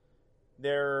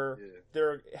 They're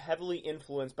heavily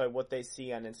influenced by what they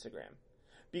see on Instagram,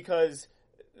 because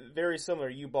very similar.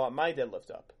 You bought my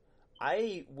deadlift up.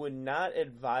 I would not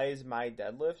advise my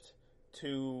deadlift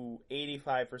to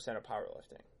 85% of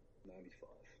powerlifting.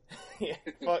 95. Yeah,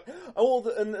 but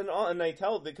and I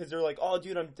tell because they're like, oh,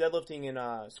 dude, I'm deadlifting in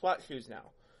squat shoes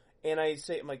now. And I'm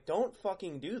like, don't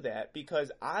fucking do that,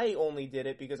 because I only did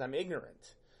it because I'm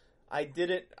ignorant.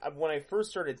 When I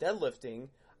first started deadlifting,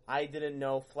 I didn't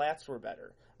know flats were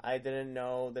better. I didn't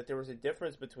know that there was a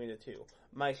difference between the two.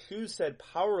 My shoes said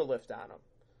power lift on them.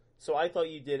 So I thought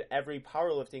you did every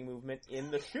powerlifting movement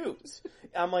in the shoes.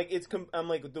 I'm like,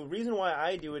 the reason why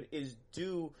I do it is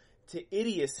due to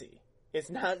idiocy. It's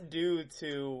not due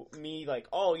to me like,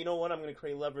 oh, you know what, I'm going to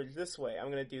create leverage this way. I'm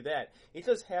going to do that. It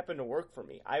just happened to work for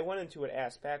me. I went into it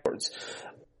ass backwards.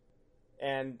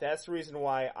 And that's the reason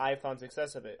why I found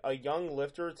success of it. A young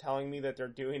lifter telling me that they're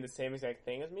doing the same exact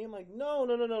thing as me, I'm like, no.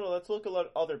 Let's look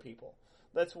at other people.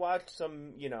 Let's watch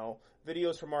some,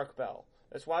 videos from Mark Bell.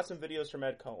 Let's watch some videos from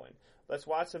Ed Cohen. Let's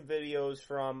watch some videos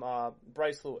from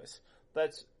Bryce Lewis.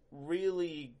 Let's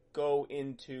really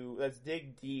let's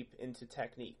dig deep into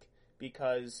technique.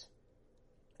 Because,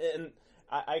 and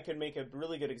I could make a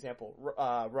really good example,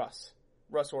 Russ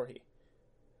Orhe.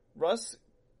 Russ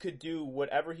could do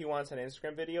whatever he wants on an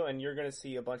Instagram video, and you're going to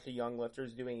see a bunch of young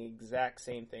lifters doing the exact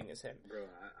same thing as him. Bro,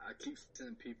 I keep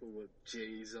seeing people with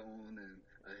J's on and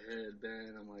a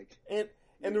headband. I'm like...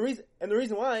 And the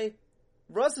reason why,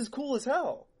 Russ is cool as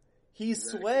hell.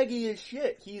 He's swaggy as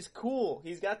shit. He's cool.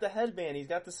 He's got the headband. He's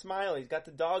got the smile. He's got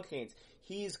the dog chains.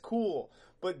 He's cool.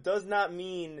 But does not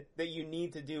mean that you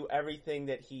need to do everything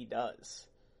that he does.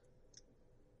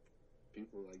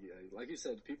 People, like you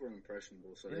said, people are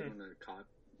impressionable, so they want to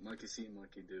monkey see,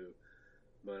 monkey do.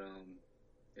 But,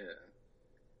 yeah.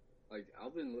 like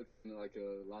I've been looking at like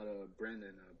a lot of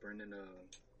Brendan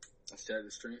I said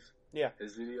the strength. Yeah,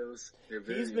 his videos.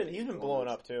 He's been blowing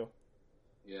up too.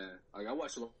 Yeah, like I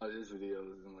watch a lot of his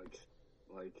videos and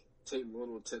like take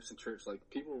little tips and tricks. Like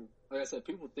people, like I said,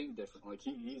 people think different. Like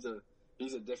he's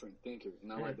a different thinker,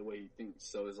 and I like the way he thinks.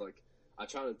 So it's like I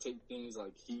try to take things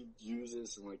like he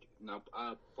uses and like now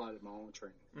I apply it in my own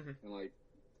training, and like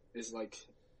it's like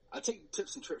I take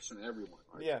tips and tricks from everyone.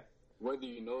 Like, yeah. Whether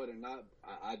you know it or not,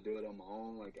 I do it on my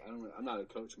own. Like I'm not a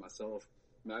coach myself.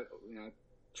 I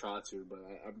try to, but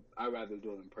I rather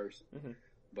do it in person.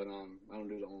 But I don't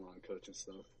do the online coaching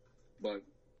stuff. But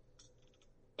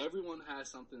everyone has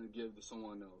something to give to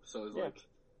someone else. So it's like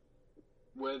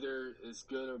whether it's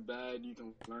good or bad, you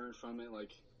can learn from it.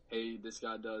 Like, hey, this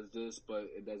guy does this, but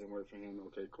it doesn't work for him.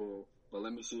 Okay, cool. But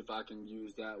let me see if I can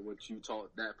use that, what you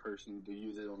taught that person, to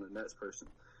use it on the next person.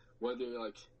 Whether,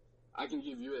 like, I can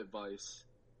give you advice,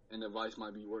 and advice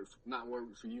might be not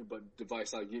work for you, but the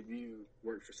advice I give you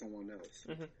work for someone else.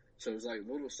 So it's like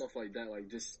little stuff like that, like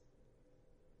just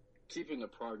keeping the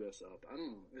progress up. I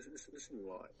don't know. It's a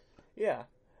lot. Yeah.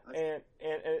 And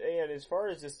as far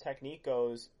as this technique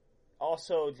goes,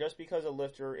 also, just because a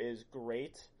lifter is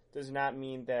great does not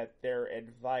mean that their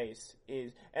advice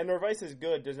is, and their advice is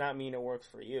good, does not mean it works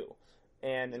for you.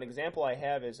 And an example I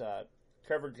have is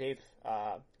Trevor Jaffe.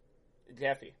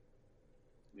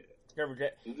 Yeah. Trevor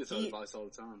Jaffe. He gets advice all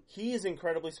the time. He is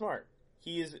incredibly smart.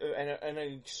 He is an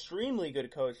extremely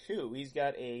good coach, too. He's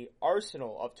got a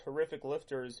arsenal of terrific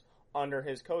lifters under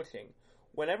his coaching.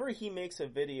 Whenever he makes a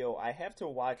video, I have to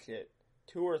watch it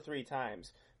 2 or 3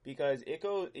 times because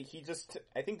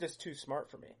I think just too smart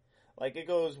for me. Like, it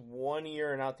goes one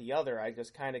ear and out the other. I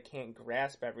just kind of can't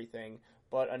grasp everything.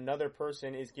 But another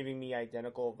person is giving me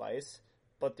identical advice,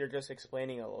 but they're just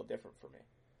explaining it a little different for me.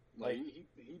 Like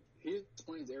he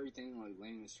explains everything like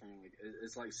layman's terms. Like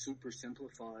it's like super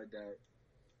simplified that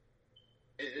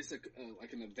it's like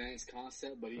an advanced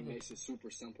concept, but he makes it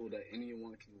super simple that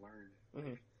anyone can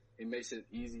learn. It makes it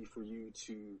easy for you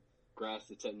to grasp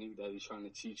the technique that he's trying to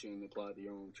teach you and apply to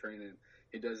your own training.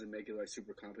 It doesn't make it like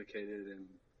super complicated and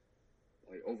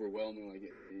like overwhelming. Like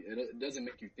it doesn't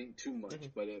make you think too much,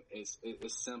 but it's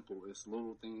simple. It's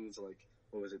little things like,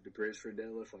 what was it, the bridge for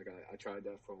deadlift? Like I tried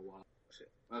that for a while.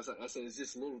 I said it's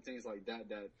just little things like that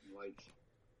like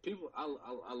people.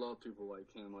 I love people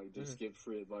like him. Like just give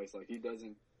free advice. Like he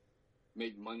doesn't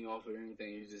make money off of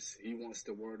anything. He wants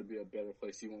the world to be a better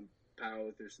place. He wants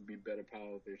powerlifters to be better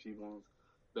powerlifters. He wants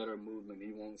better movement.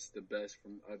 He wants the best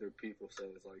from other people. So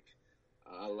it's like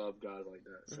I love guys like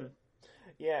that. So.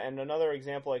 Yeah, and another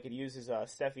example I could use is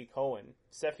Steffi Cohen.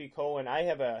 Steffi Cohen, I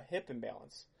have a hip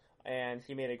imbalance, and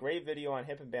she made a great video on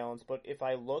hip imbalance, but if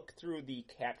I look through the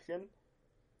caption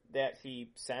that she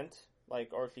sent,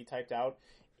 or she typed out,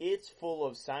 it's full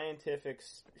of scientific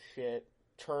shit,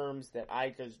 terms that I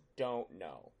just don't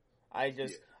know.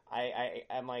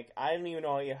 I'm like, I don't even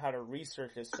know how to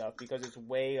research this stuff because it's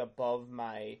way above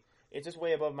my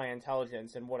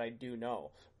intelligence and what I do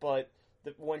know. But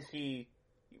when she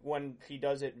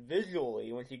does it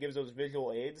visually, when she gives those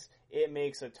visual aids, it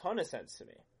makes a ton of sense to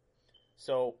me.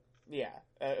 So, yeah,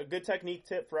 a good technique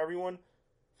tip for everyone: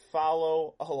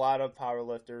 follow a lot of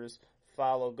powerlifters,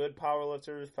 follow good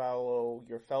powerlifters, follow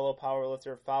your fellow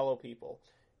powerlifter, follow people.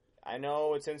 I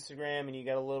know it's Instagram and you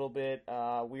get a little bit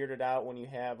weirded out when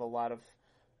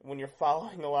you're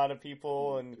following a lot of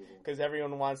people, and because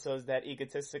everyone wants that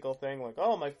egotistical thing, like,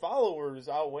 oh, my followers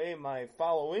outweigh my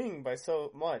following by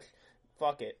so much.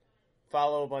 Fuck it.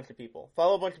 Follow a bunch of people.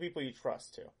 Follow a bunch of people you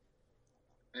trust, too.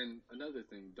 And another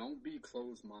thing, don't be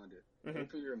closed-minded.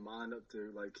 Open your mind up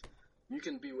to, like, you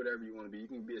can be whatever you want to be. You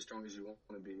can be as strong as you want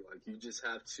to be. Like, you just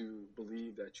have to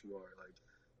believe that you are. Like,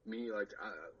 me, like,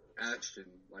 Ashton,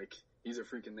 like, he's a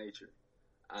freak of nature.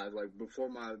 Like, before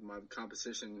my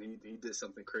competition, he did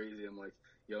something crazy. I'm like,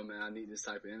 yo, man, I need this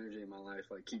type of energy in my life.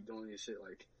 Like, keep doing this shit.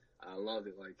 Like, I love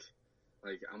it. Like,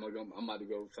 I'm about to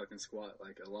go fucking squat,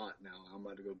 like, a lot now. I'm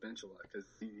about to go bench a lot. Because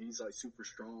he's, like, super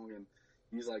strong, and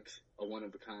he's, like, a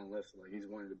one-of-a-kind lifter. Like, he's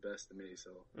one of the best to me.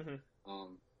 So,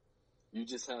 you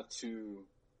just have to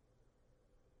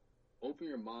open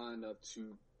your mind up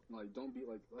to, like, don't be,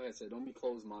 like I said, don't be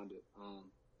closed-minded.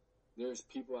 There's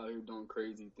people out here doing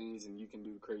crazy things, and you can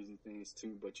do crazy things,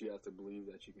 too, but you have to believe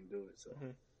that you can do it, so.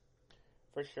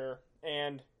 For sure.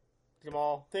 And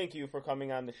Jamal, thank you for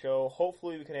coming on the show.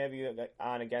 Hopefully we can have you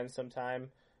on again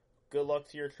sometime. Good luck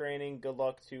to your training. Good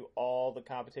luck to all the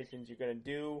competitions you're going to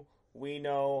do. We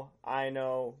know, I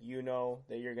know, you know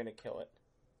that you're going to kill it.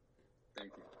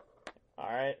 Thank you.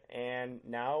 All right, and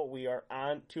now we are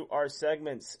on to our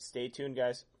segments. Stay tuned,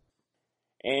 guys.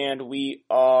 And we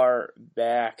are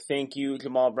back. Thank you,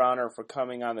 Jamal Browner, for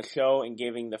coming on the show and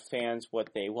giving the fans what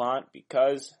they want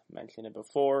because, I mentioned it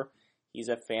before, he's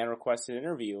a fan-requested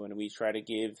interview, and we try to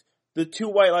give the two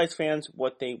White Lights fans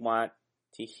what they want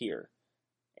to hear.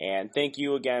 And thank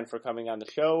you again for coming on the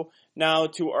show. Now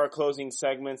to our closing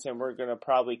segments, and we're going to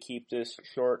probably keep this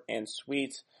short and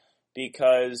sweet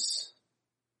because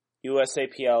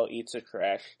USAPL eats the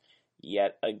trash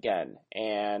yet again.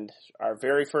 And our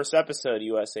very first episode,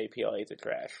 USAPL ate the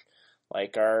trash.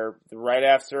 Like right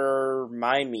after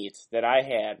my meet that I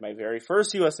had, my very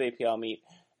first USAPL meet,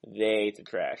 they ate the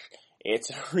trash.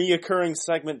 It's a reoccurring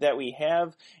segment that we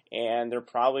have, and they're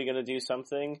probably going to do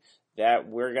something that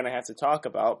we're going to have to talk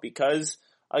about because,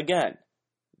 again,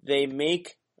 they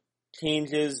make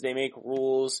changes, they make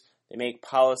rules, they make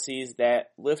policies that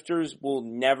lifters will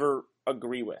never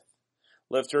agree with.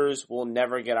 Lifters will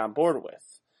never get on board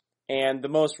with. And the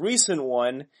most recent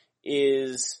one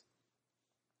is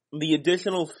the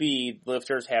additional fee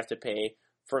lifters have to pay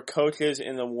for coaches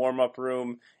in the warm-up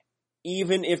room,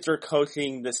 even if they're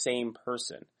coaching the same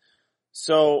person.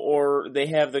 So, or they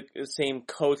have the same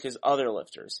coach as other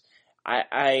lifters.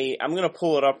 I'm going to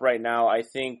pull it up right now. I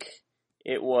think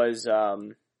it was,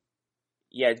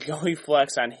 Joey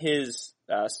Flex on his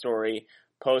story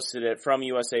posted it from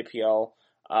USAPL.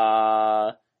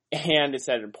 And it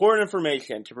said, important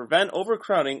information. To prevent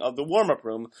overcrowding of the warm-up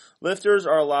room, lifters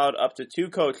are allowed up to 2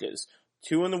 coaches.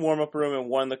 2 in the warm-up room and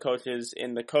 1 of the coaches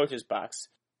in the coaches box.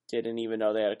 Didn't even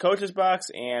know they had a coaches box,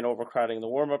 and overcrowding the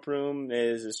warm-up room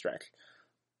is a stretch.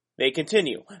 They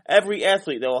continue. Every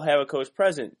athlete that will have a coach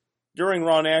present during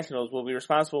Raw Nationals will be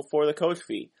responsible for the coach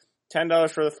fee.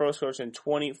 $10 for the first coach and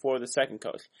 $20 for the second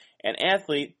coach. An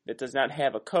athlete that does not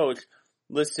have a coach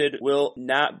listed will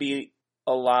not be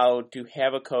allowed to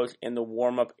have a coach in the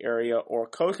warm-up area or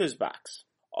coach's box.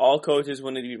 All coaches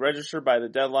will need to be registered by the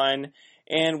deadline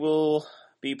and will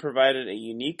be provided a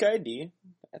unique ID,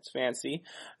 that's fancy,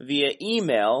 via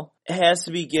email. It has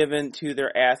to be given to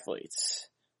their athletes.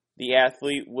 The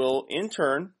athlete will, in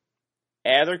turn,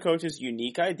 add their coach's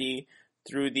unique ID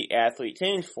through the athlete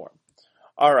change form.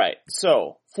 Alright,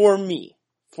 so, for me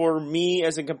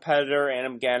as a competitor,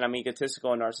 and again, I'm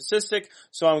egotistical and narcissistic,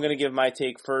 so I'm going to give my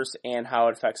take first and how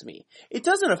it affects me. It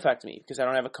doesn't affect me because I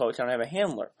don't have a coach, I don't have a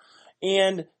handler.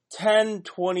 And $10,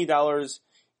 $20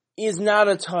 is not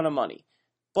a ton of money.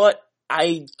 But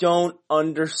I don't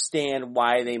understand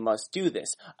why they must do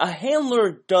this. A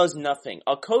handler does nothing.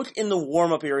 A coach in the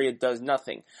warm-up area does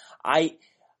nothing. I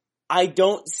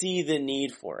don't see the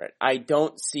need for it. I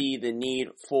don't see the need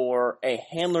for a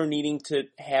handler needing to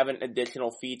have an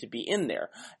additional fee to be in there.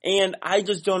 And I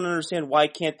just don't understand why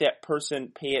can't that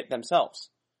person pay it themselves?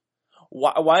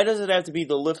 Why does it have to be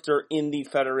the lifter in the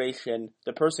federation,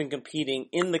 the person competing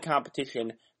in the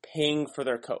competition, paying for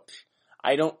their coach?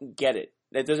 I don't get it.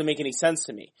 That doesn't make any sense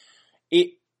to me.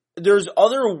 There's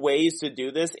other ways to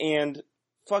do this, and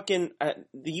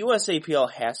the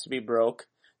USAPL has to be broke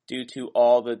due to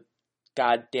all the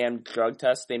goddamn drug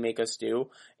tests they make us do,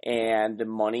 and the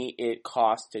money it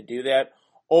costs to do that,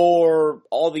 or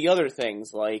all the other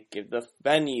things, like the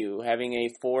venue, having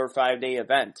a 4 or 5 day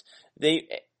event. They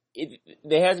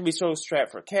have to be so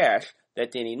strapped for cash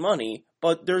that they need money,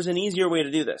 but there's an easier way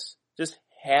to do this. Just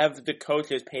have the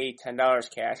coaches pay $10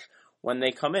 cash when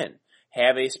they come in.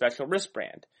 Have a special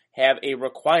wristband. Have a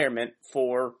requirement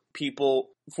for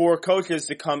coaches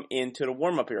to come into the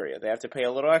warm-up area. They have to pay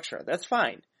a little extra. That's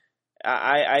fine.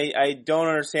 I don't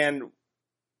understand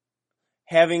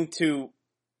having to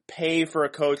pay for a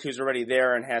coach who's already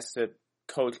there and has to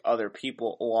coach other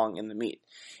people along in the meet.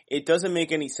 It doesn't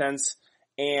make any sense,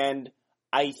 and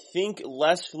I think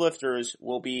lifters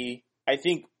will be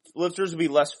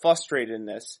less frustrated in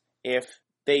this if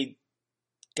they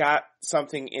got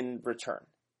something in return.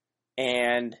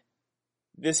 And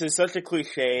this is such a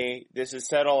cliche, this is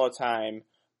said all the time,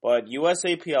 but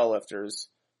USAPL lifters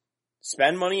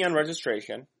spend money on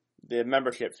registration, the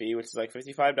membership fee, which is like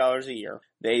 $55 a year.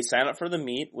 They sign up for the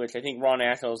meet, which I think Raw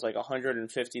National is like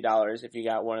 $150 if you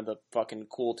got one of the fucking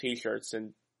cool t-shirts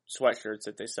and sweatshirts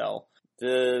that they sell.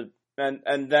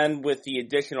 And then with the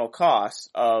additional cost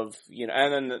of,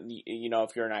 and then,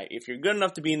 if you're good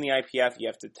enough to be in the IPF, you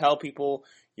have to tell people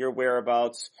your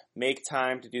whereabouts, make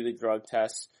time to do the drug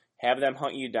tests, have them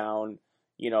hunt you down,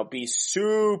 be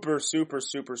super, super,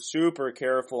 super, super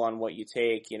careful on what you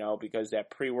take, because that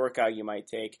pre-workout you might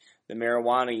take, the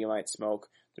marijuana you might smoke,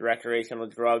 the recreational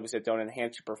drugs that don't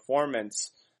enhance your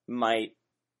performance might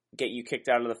get you kicked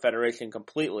out of the federation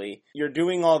completely. You're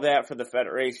doing all that for the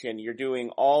federation. You're doing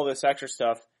all this extra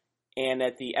stuff. And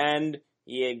at the end,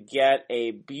 you get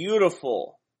a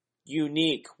beautiful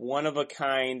unique,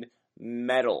 one-of-a-kind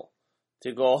medal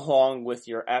to go along with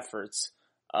your efforts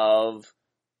of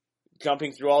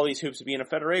jumping through all these hoops to be in a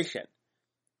federation.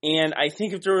 And I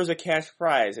think if there was a cash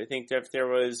prize, I think that if there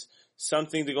was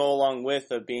something to go along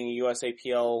with of being a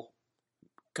USAPL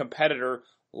competitor,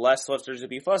 less lifters would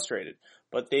be frustrated.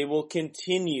 But they will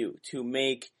continue to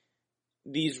make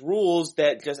these rules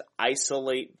that just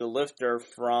isolate the lifter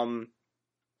from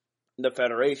the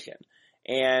federation.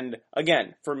 And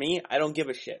again, for me, I don't give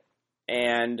a shit.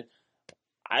 And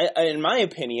in my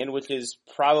opinion, which is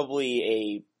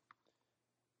probably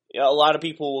a lot of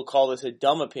people will call this a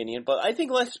dumb opinion, but I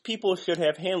think less people should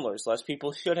have handlers. Less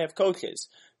people should have coaches.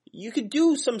 You could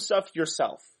do some stuff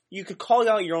yourself. You could call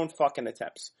out your own fucking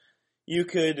attempts. You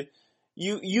could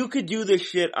do this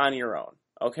shit on your own,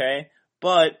 okay?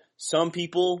 But some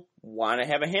people want to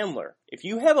have a handler. If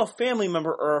you have a family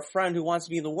member or a friend who wants to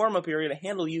be in the warm-up area to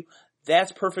handle you,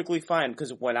 that's perfectly fine.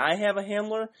 Because when I have a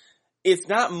handler, it's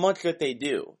not much that they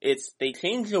do. They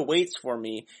change the weights for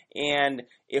me, and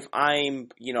if I'm,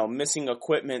 missing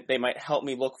equipment, they might help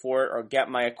me look for it or get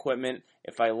my equipment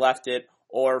if I left it.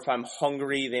 Or if I'm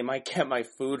hungry, they might get my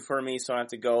food for me so I don't have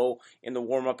to go in the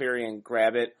warm-up area and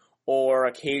grab it. Or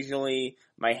occasionally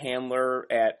my handler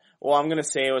I'm going to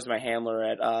say it was my handler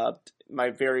at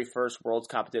my very first Worlds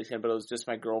competition, but it was just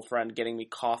my girlfriend getting me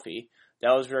coffee.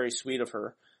 That was very sweet of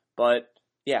her. But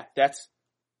yeah, that's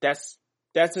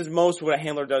as most what a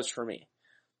handler does for me.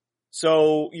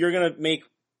 So you're going to make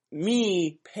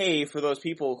me pay for those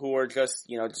people who are just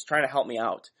trying to help me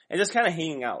out and just kind of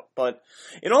hanging out. But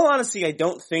in all honesty, I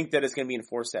don't think that it's going to be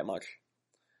enforced that much.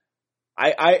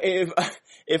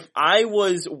 If I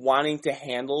was wanting to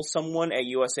handle someone at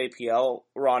USAPL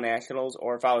Raw Nationals,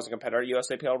 or if I was a competitor at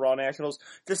USAPL Raw Nationals,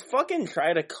 just fucking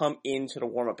try to come into the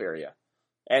warm-up area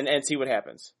and see what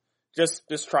happens. Just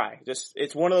try.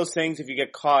 It's one of those things, if you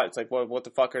get caught, it's like, well, what the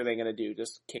fuck are they gonna do?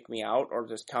 Just kick me out or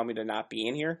just tell me to not be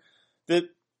in here?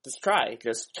 Just try.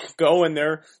 Just go in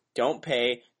there, don't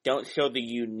pay, don't show the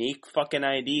unique fucking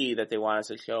ID that they want us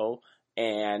to show,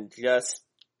 and just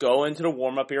go into the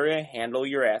warm-up area, handle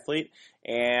your athlete,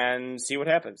 and see what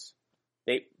happens.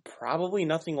 Probably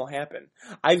nothing will happen.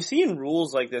 I've seen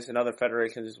rules like this in other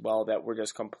federations as well that were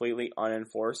just completely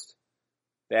unenforced.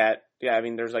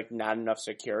 There's not enough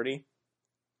security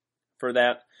for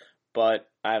that, but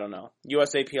I don't know.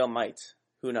 USAPL might.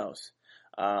 Who knows?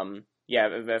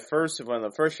 At first, one of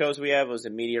the first shows we had was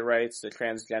the media rights, the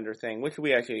transgender thing, which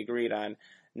we actually agreed on.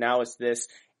 Now it's this,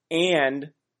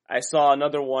 and I saw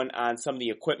another one on some of the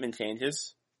equipment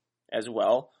changes as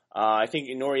well. I think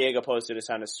Noriega posted this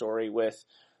on a story with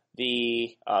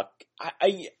the, I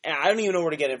don't even know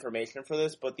where to get information for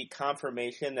this, but the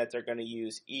confirmation that they're going to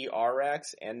use ER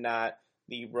racks and not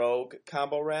the Rogue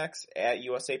combo racks at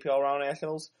USAPL Raw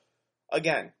Nationals.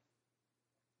 Again,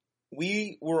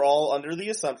 we were all under the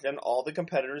assumption, all the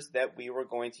competitors, that we were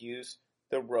going to use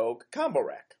the Rogue combo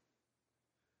rack.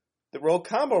 The Rogue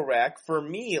combo rack, for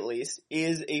me at least,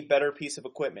 is a better piece of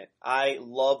equipment. I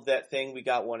love that thing. We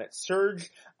got one at Surge.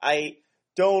 I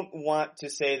don't want to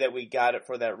say that we got it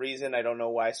for that reason. I don't know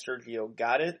why Sergio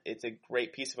got it. It's a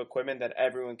great piece of equipment that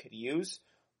everyone could use.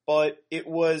 But it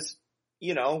was,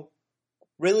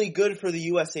 really good for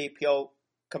the USAPL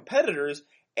competitors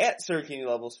at Surge Uni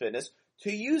Levels Fitness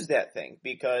to use that thing,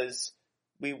 because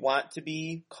we want to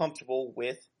be comfortable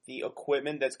with the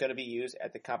equipment that's going to be used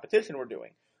at the competition we're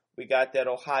doing. We got that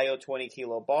Ohio 20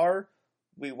 kilo bar.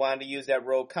 We wanted to use that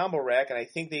Rogue combo rack, and I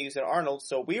think they use it at Arnold,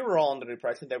 so we were all under the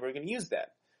impression that we were going to use that.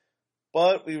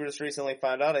 But we just recently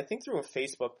found out, I think through a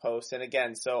Facebook post, and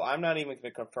again, so I'm not even going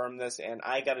to confirm this, and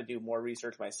I got to do more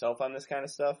research myself on this kind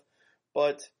of stuff,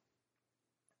 but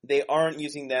they aren't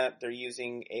using that. They're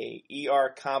using a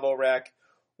ER combo rack,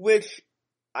 which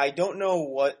I don't know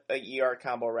what a ER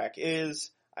combo rack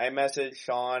is. I messaged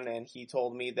Sean, and he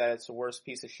told me that it's the worst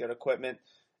piece of shit equipment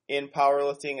in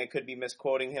powerlifting. I could be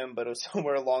misquoting him, but it was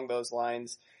somewhere along those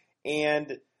lines.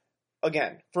 And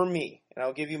again, for me, and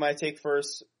I'll give you my take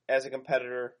first as a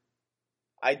competitor,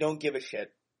 I don't give a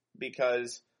shit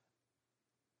because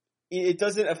it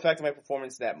doesn't affect my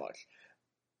performance that much.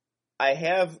 I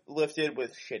have lifted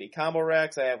with shitty combo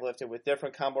racks. I have lifted with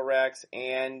different combo racks,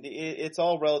 and it's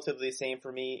all relatively the same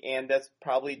for me, and that's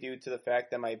probably due to the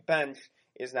fact that my bench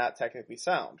is not technically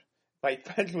sound. If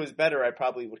my bench was better, I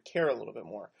probably would care a little bit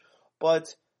more.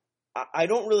 But I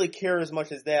don't really care as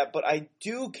much as that, but I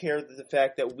do care the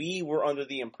fact that we were under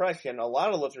the impression, a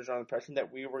lot of lifters are under the impression,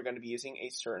 that we were going to be using a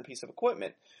certain piece of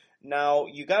equipment. Now,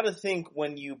 you got to think,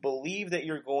 when you believe that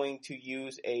you're going to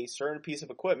use a certain piece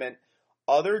of equipment,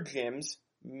 other gyms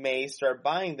may start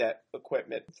buying that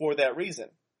equipment for that reason.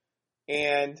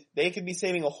 And they could be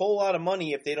saving a whole lot of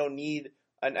money if they don't need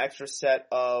an extra set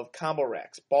of combo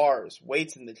racks, bars,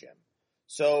 weights in the gym.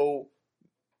 So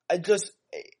I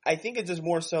think it's just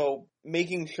more so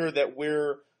making sure that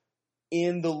we're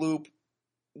in the loop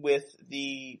with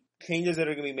the changes that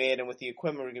are going to be made and with the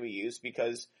equipment we're going to use,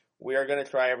 because we are going to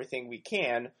try everything we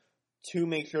can to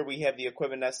make sure we have the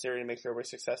equipment necessary to make sure we're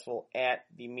successful at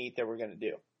the meet that we're going to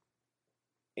do.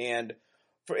 And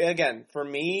for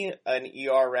me, an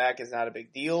ER rack is not a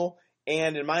big deal.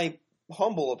 And in my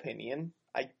humble opinion,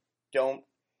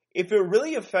 if it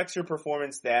really affects your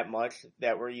performance that much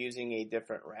that we're using a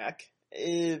different rack,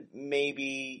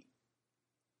 maybe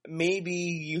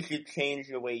you should change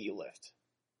the way you lift.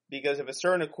 Because if a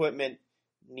certain equipment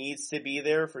needs to be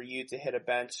there for you to hit a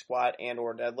bench, squat, and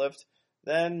or deadlift,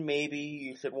 then maybe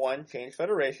you should, 1, change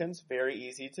federations. Very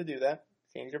easy to do that.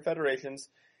 Change your federations.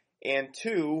 And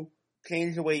 2,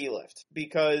 change the way you lift.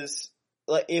 Because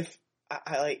if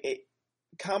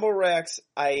combo racks,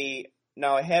 I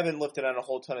haven't lifted on a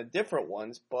whole ton of different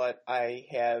ones, but I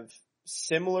have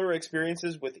similar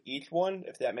experiences with each one,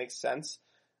 if that makes sense.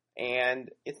 And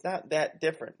it's not that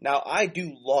different. Now, I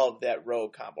do love that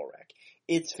Rogue combo rack.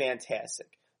 It's fantastic.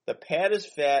 The pad is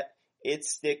fat.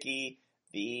 It's sticky.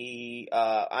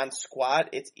 On squat,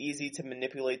 it's easy to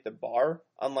manipulate the bar,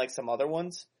 unlike some other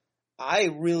ones. I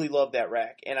really love that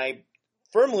rack, and I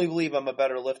firmly believe I'm a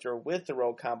better lifter with the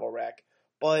Rogue combo rack.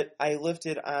 But I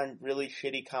lifted on really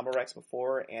shitty combo racks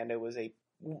before, and it was a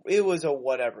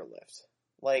whatever lift.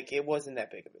 Like, it wasn't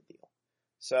that big of a deal.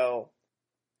 So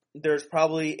there's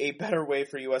probably a better way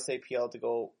for USAPL to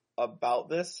go about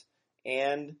this,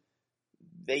 and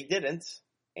they didn't.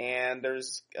 And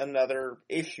there's another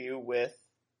issue with,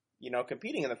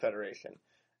 competing in the federation.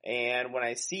 And when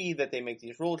I see that they make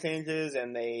these rule changes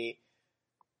and they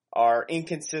are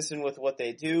inconsistent with what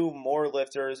they do, more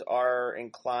lifters are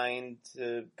inclined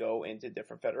to go into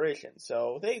different federations.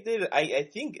 So I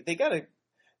think they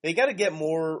gotta get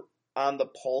more on the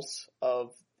pulse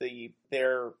of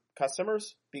their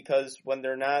customers, because when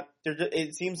they're not,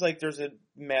 it seems like there's a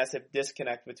massive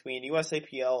disconnect between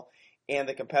USAPL and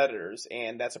the competitors,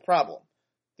 and that's a problem.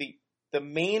 The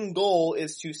main goal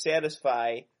is to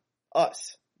satisfy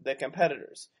us, the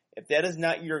competitors. If that is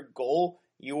not your goal,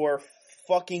 you are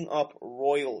fucking up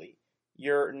royally.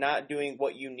 You're not doing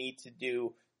what you need to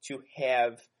do to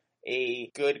have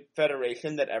a good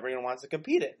federation that everyone wants to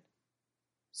compete in.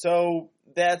 So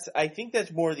I think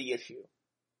that's more the issue.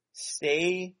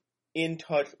 Stay in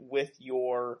touch with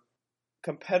your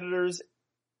competitors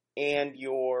and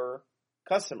your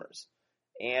customers.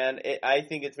 And I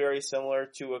think it's very similar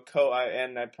to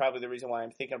probably the reason why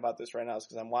I'm thinking about this right now is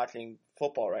because I'm watching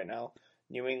football right now.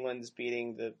 New England's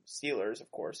beating the Steelers, of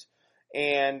course.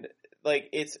 And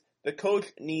the coach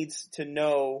needs to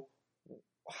know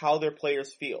how their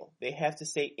players feel. They have to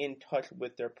stay in touch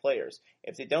with their players.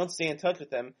 If they don't stay in touch with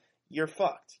them, you're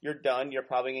fucked. You're done. You're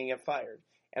probably going to get fired.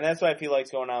 And that's what I feel like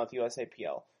is going on with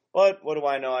USAPL. But what do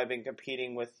I know? I've been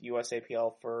competing with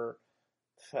USAPL for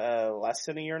less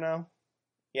than a year now.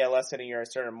 Yeah, less than a year. I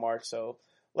started in March, so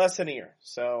less than a year.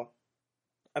 So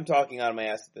I'm talking out of my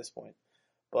ass at this point.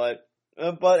 But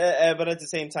at the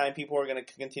same time, people are going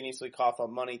to continuously cough up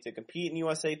money to compete in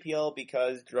USAPL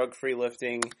because drug-free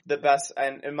lifting, the best,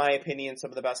 and in my opinion,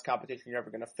 some of the best competition you're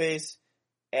ever going to face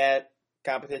at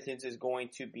competitions is going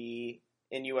to be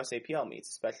in USAPL meets,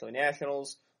 especially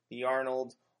nationals, the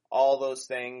Arnold, all those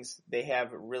things. They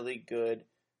have really good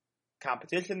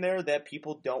competition there that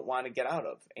people don't want to get out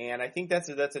of. And I think that's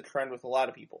a trend with a lot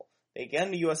of people. They get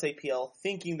into USAPL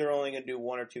thinking they're only going to do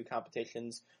 1 or 2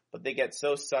 competitions, but they get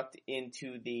so sucked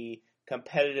into the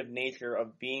competitive nature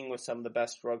of being with some of the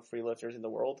best drug-free lifters in the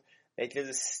world, they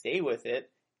just stay with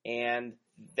it, and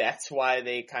that's why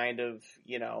they kind of,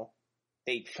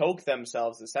 they choke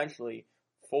themselves essentially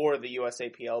for the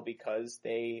USAPL because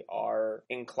they are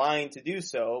inclined to do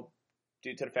so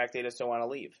due to the fact they just don't want to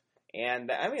leave.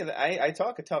 And I mean, I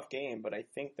talk a tough game, but I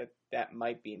think that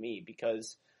might be me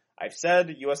because I've said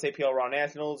USAPL Raw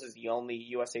Nationals is the only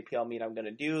USAPL meet I'm going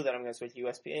to do, then I'm going to switch to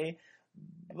USPA.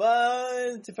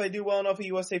 But if I do well enough at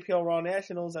USAPL Raw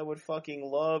Nationals, I would fucking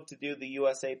love to do the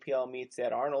USAPL meets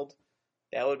at Arnold.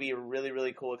 That would be a really,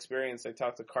 really cool experience. I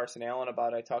talked to Carson Allen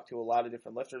about it. I talked to a lot of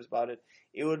different lifters about it.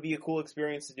 It would be a cool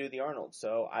experience to do the Arnold.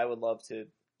 So I would love to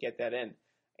get that in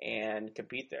and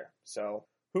compete there. So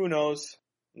who knows?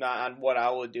 Not on what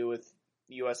I would do with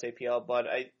USAPL, but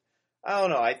I don't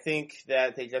know. I think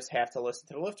that they just have to listen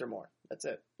to the lifter more. That's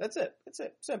it.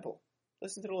 Simple.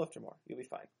 Listen to the lifter more. You'll be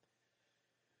fine.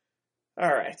 All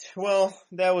right. Well,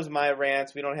 that was my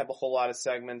rant. We don't have a whole lot of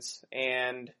segments,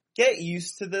 and get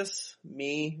used to this,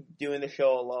 me doing the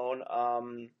show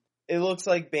alone. It looks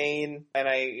like Bane, and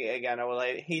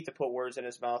I hate to put words in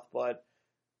his mouth, but,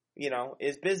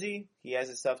 is busy. He has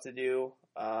his stuff to do.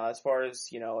 As far as,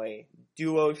 a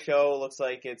duo show, looks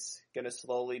like it's going to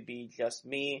slowly be just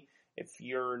me. If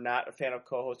you're not a fan of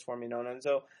co-host for me,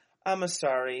 Nonenzo, I'm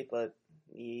sorry, but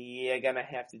you're going to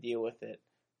have to deal with it.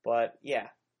 But, yeah.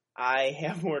 I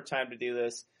have more time to do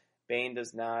this. Bane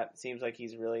does not. Seems like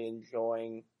he's really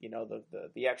enjoying,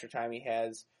 the extra time he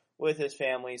has with his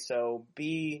family. So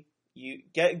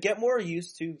get more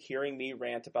used to hearing me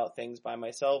rant about things by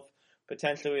myself,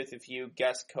 potentially with a few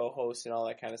guest co-hosts and all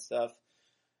that kind of stuff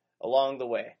along the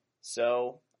way.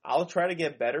 So I'll try to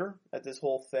get better at this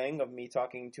whole thing of me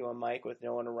talking to a mic with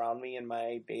no one around me in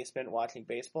my basement watching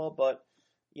baseball. But,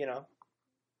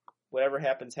 whatever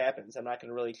happens, happens. I'm not going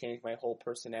to really change my whole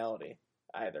personality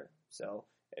either. So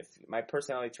if my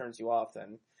personality turns you off,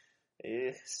 then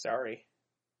sorry.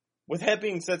 With that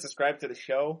being said, subscribe to the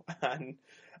show on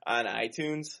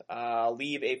iTunes.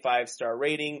 Leave a 5-star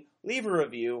rating. Leave a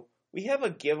review. We have a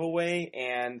giveaway,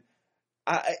 and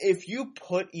if you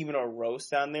put even a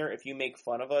roast on there, if you make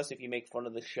fun of us, if you make fun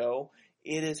of the show,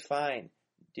 it is fine.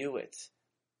 Do it.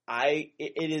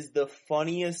 It is the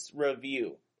funniest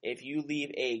review. If you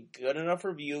leave a good enough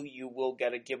review, you will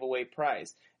get a giveaway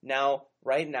prize. Now,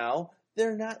 right now,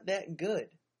 they're not that good.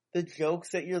 The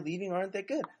jokes that you're leaving aren't that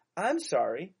good. I'm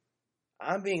sorry.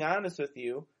 I'm being honest with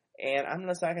you, and I'm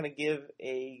just not going to give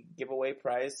a giveaway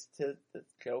prize to the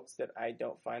jokes that I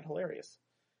don't find hilarious.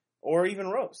 Or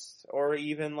even roasts. Or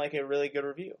even like a really good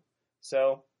review.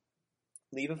 So,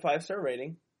 leave a 5-star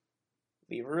rating.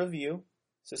 Leave a review.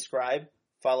 Subscribe.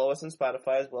 Follow us on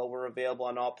Spotify as well. We're available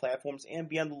on all platforms, and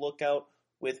be on the lookout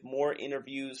with more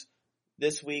interviews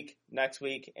this week, next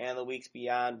week, and the weeks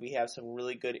beyond. We have some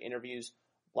really good interviews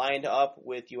lined up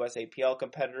with USAPL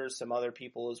competitors, some other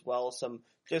people as well, some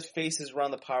just faces around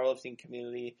the powerlifting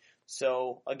community.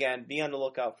 So again, be on the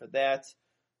lookout for that.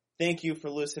 Thank you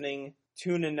for listening.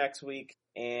 Tune in next week,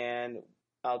 and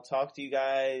I'll talk to you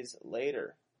guys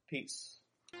later. Peace.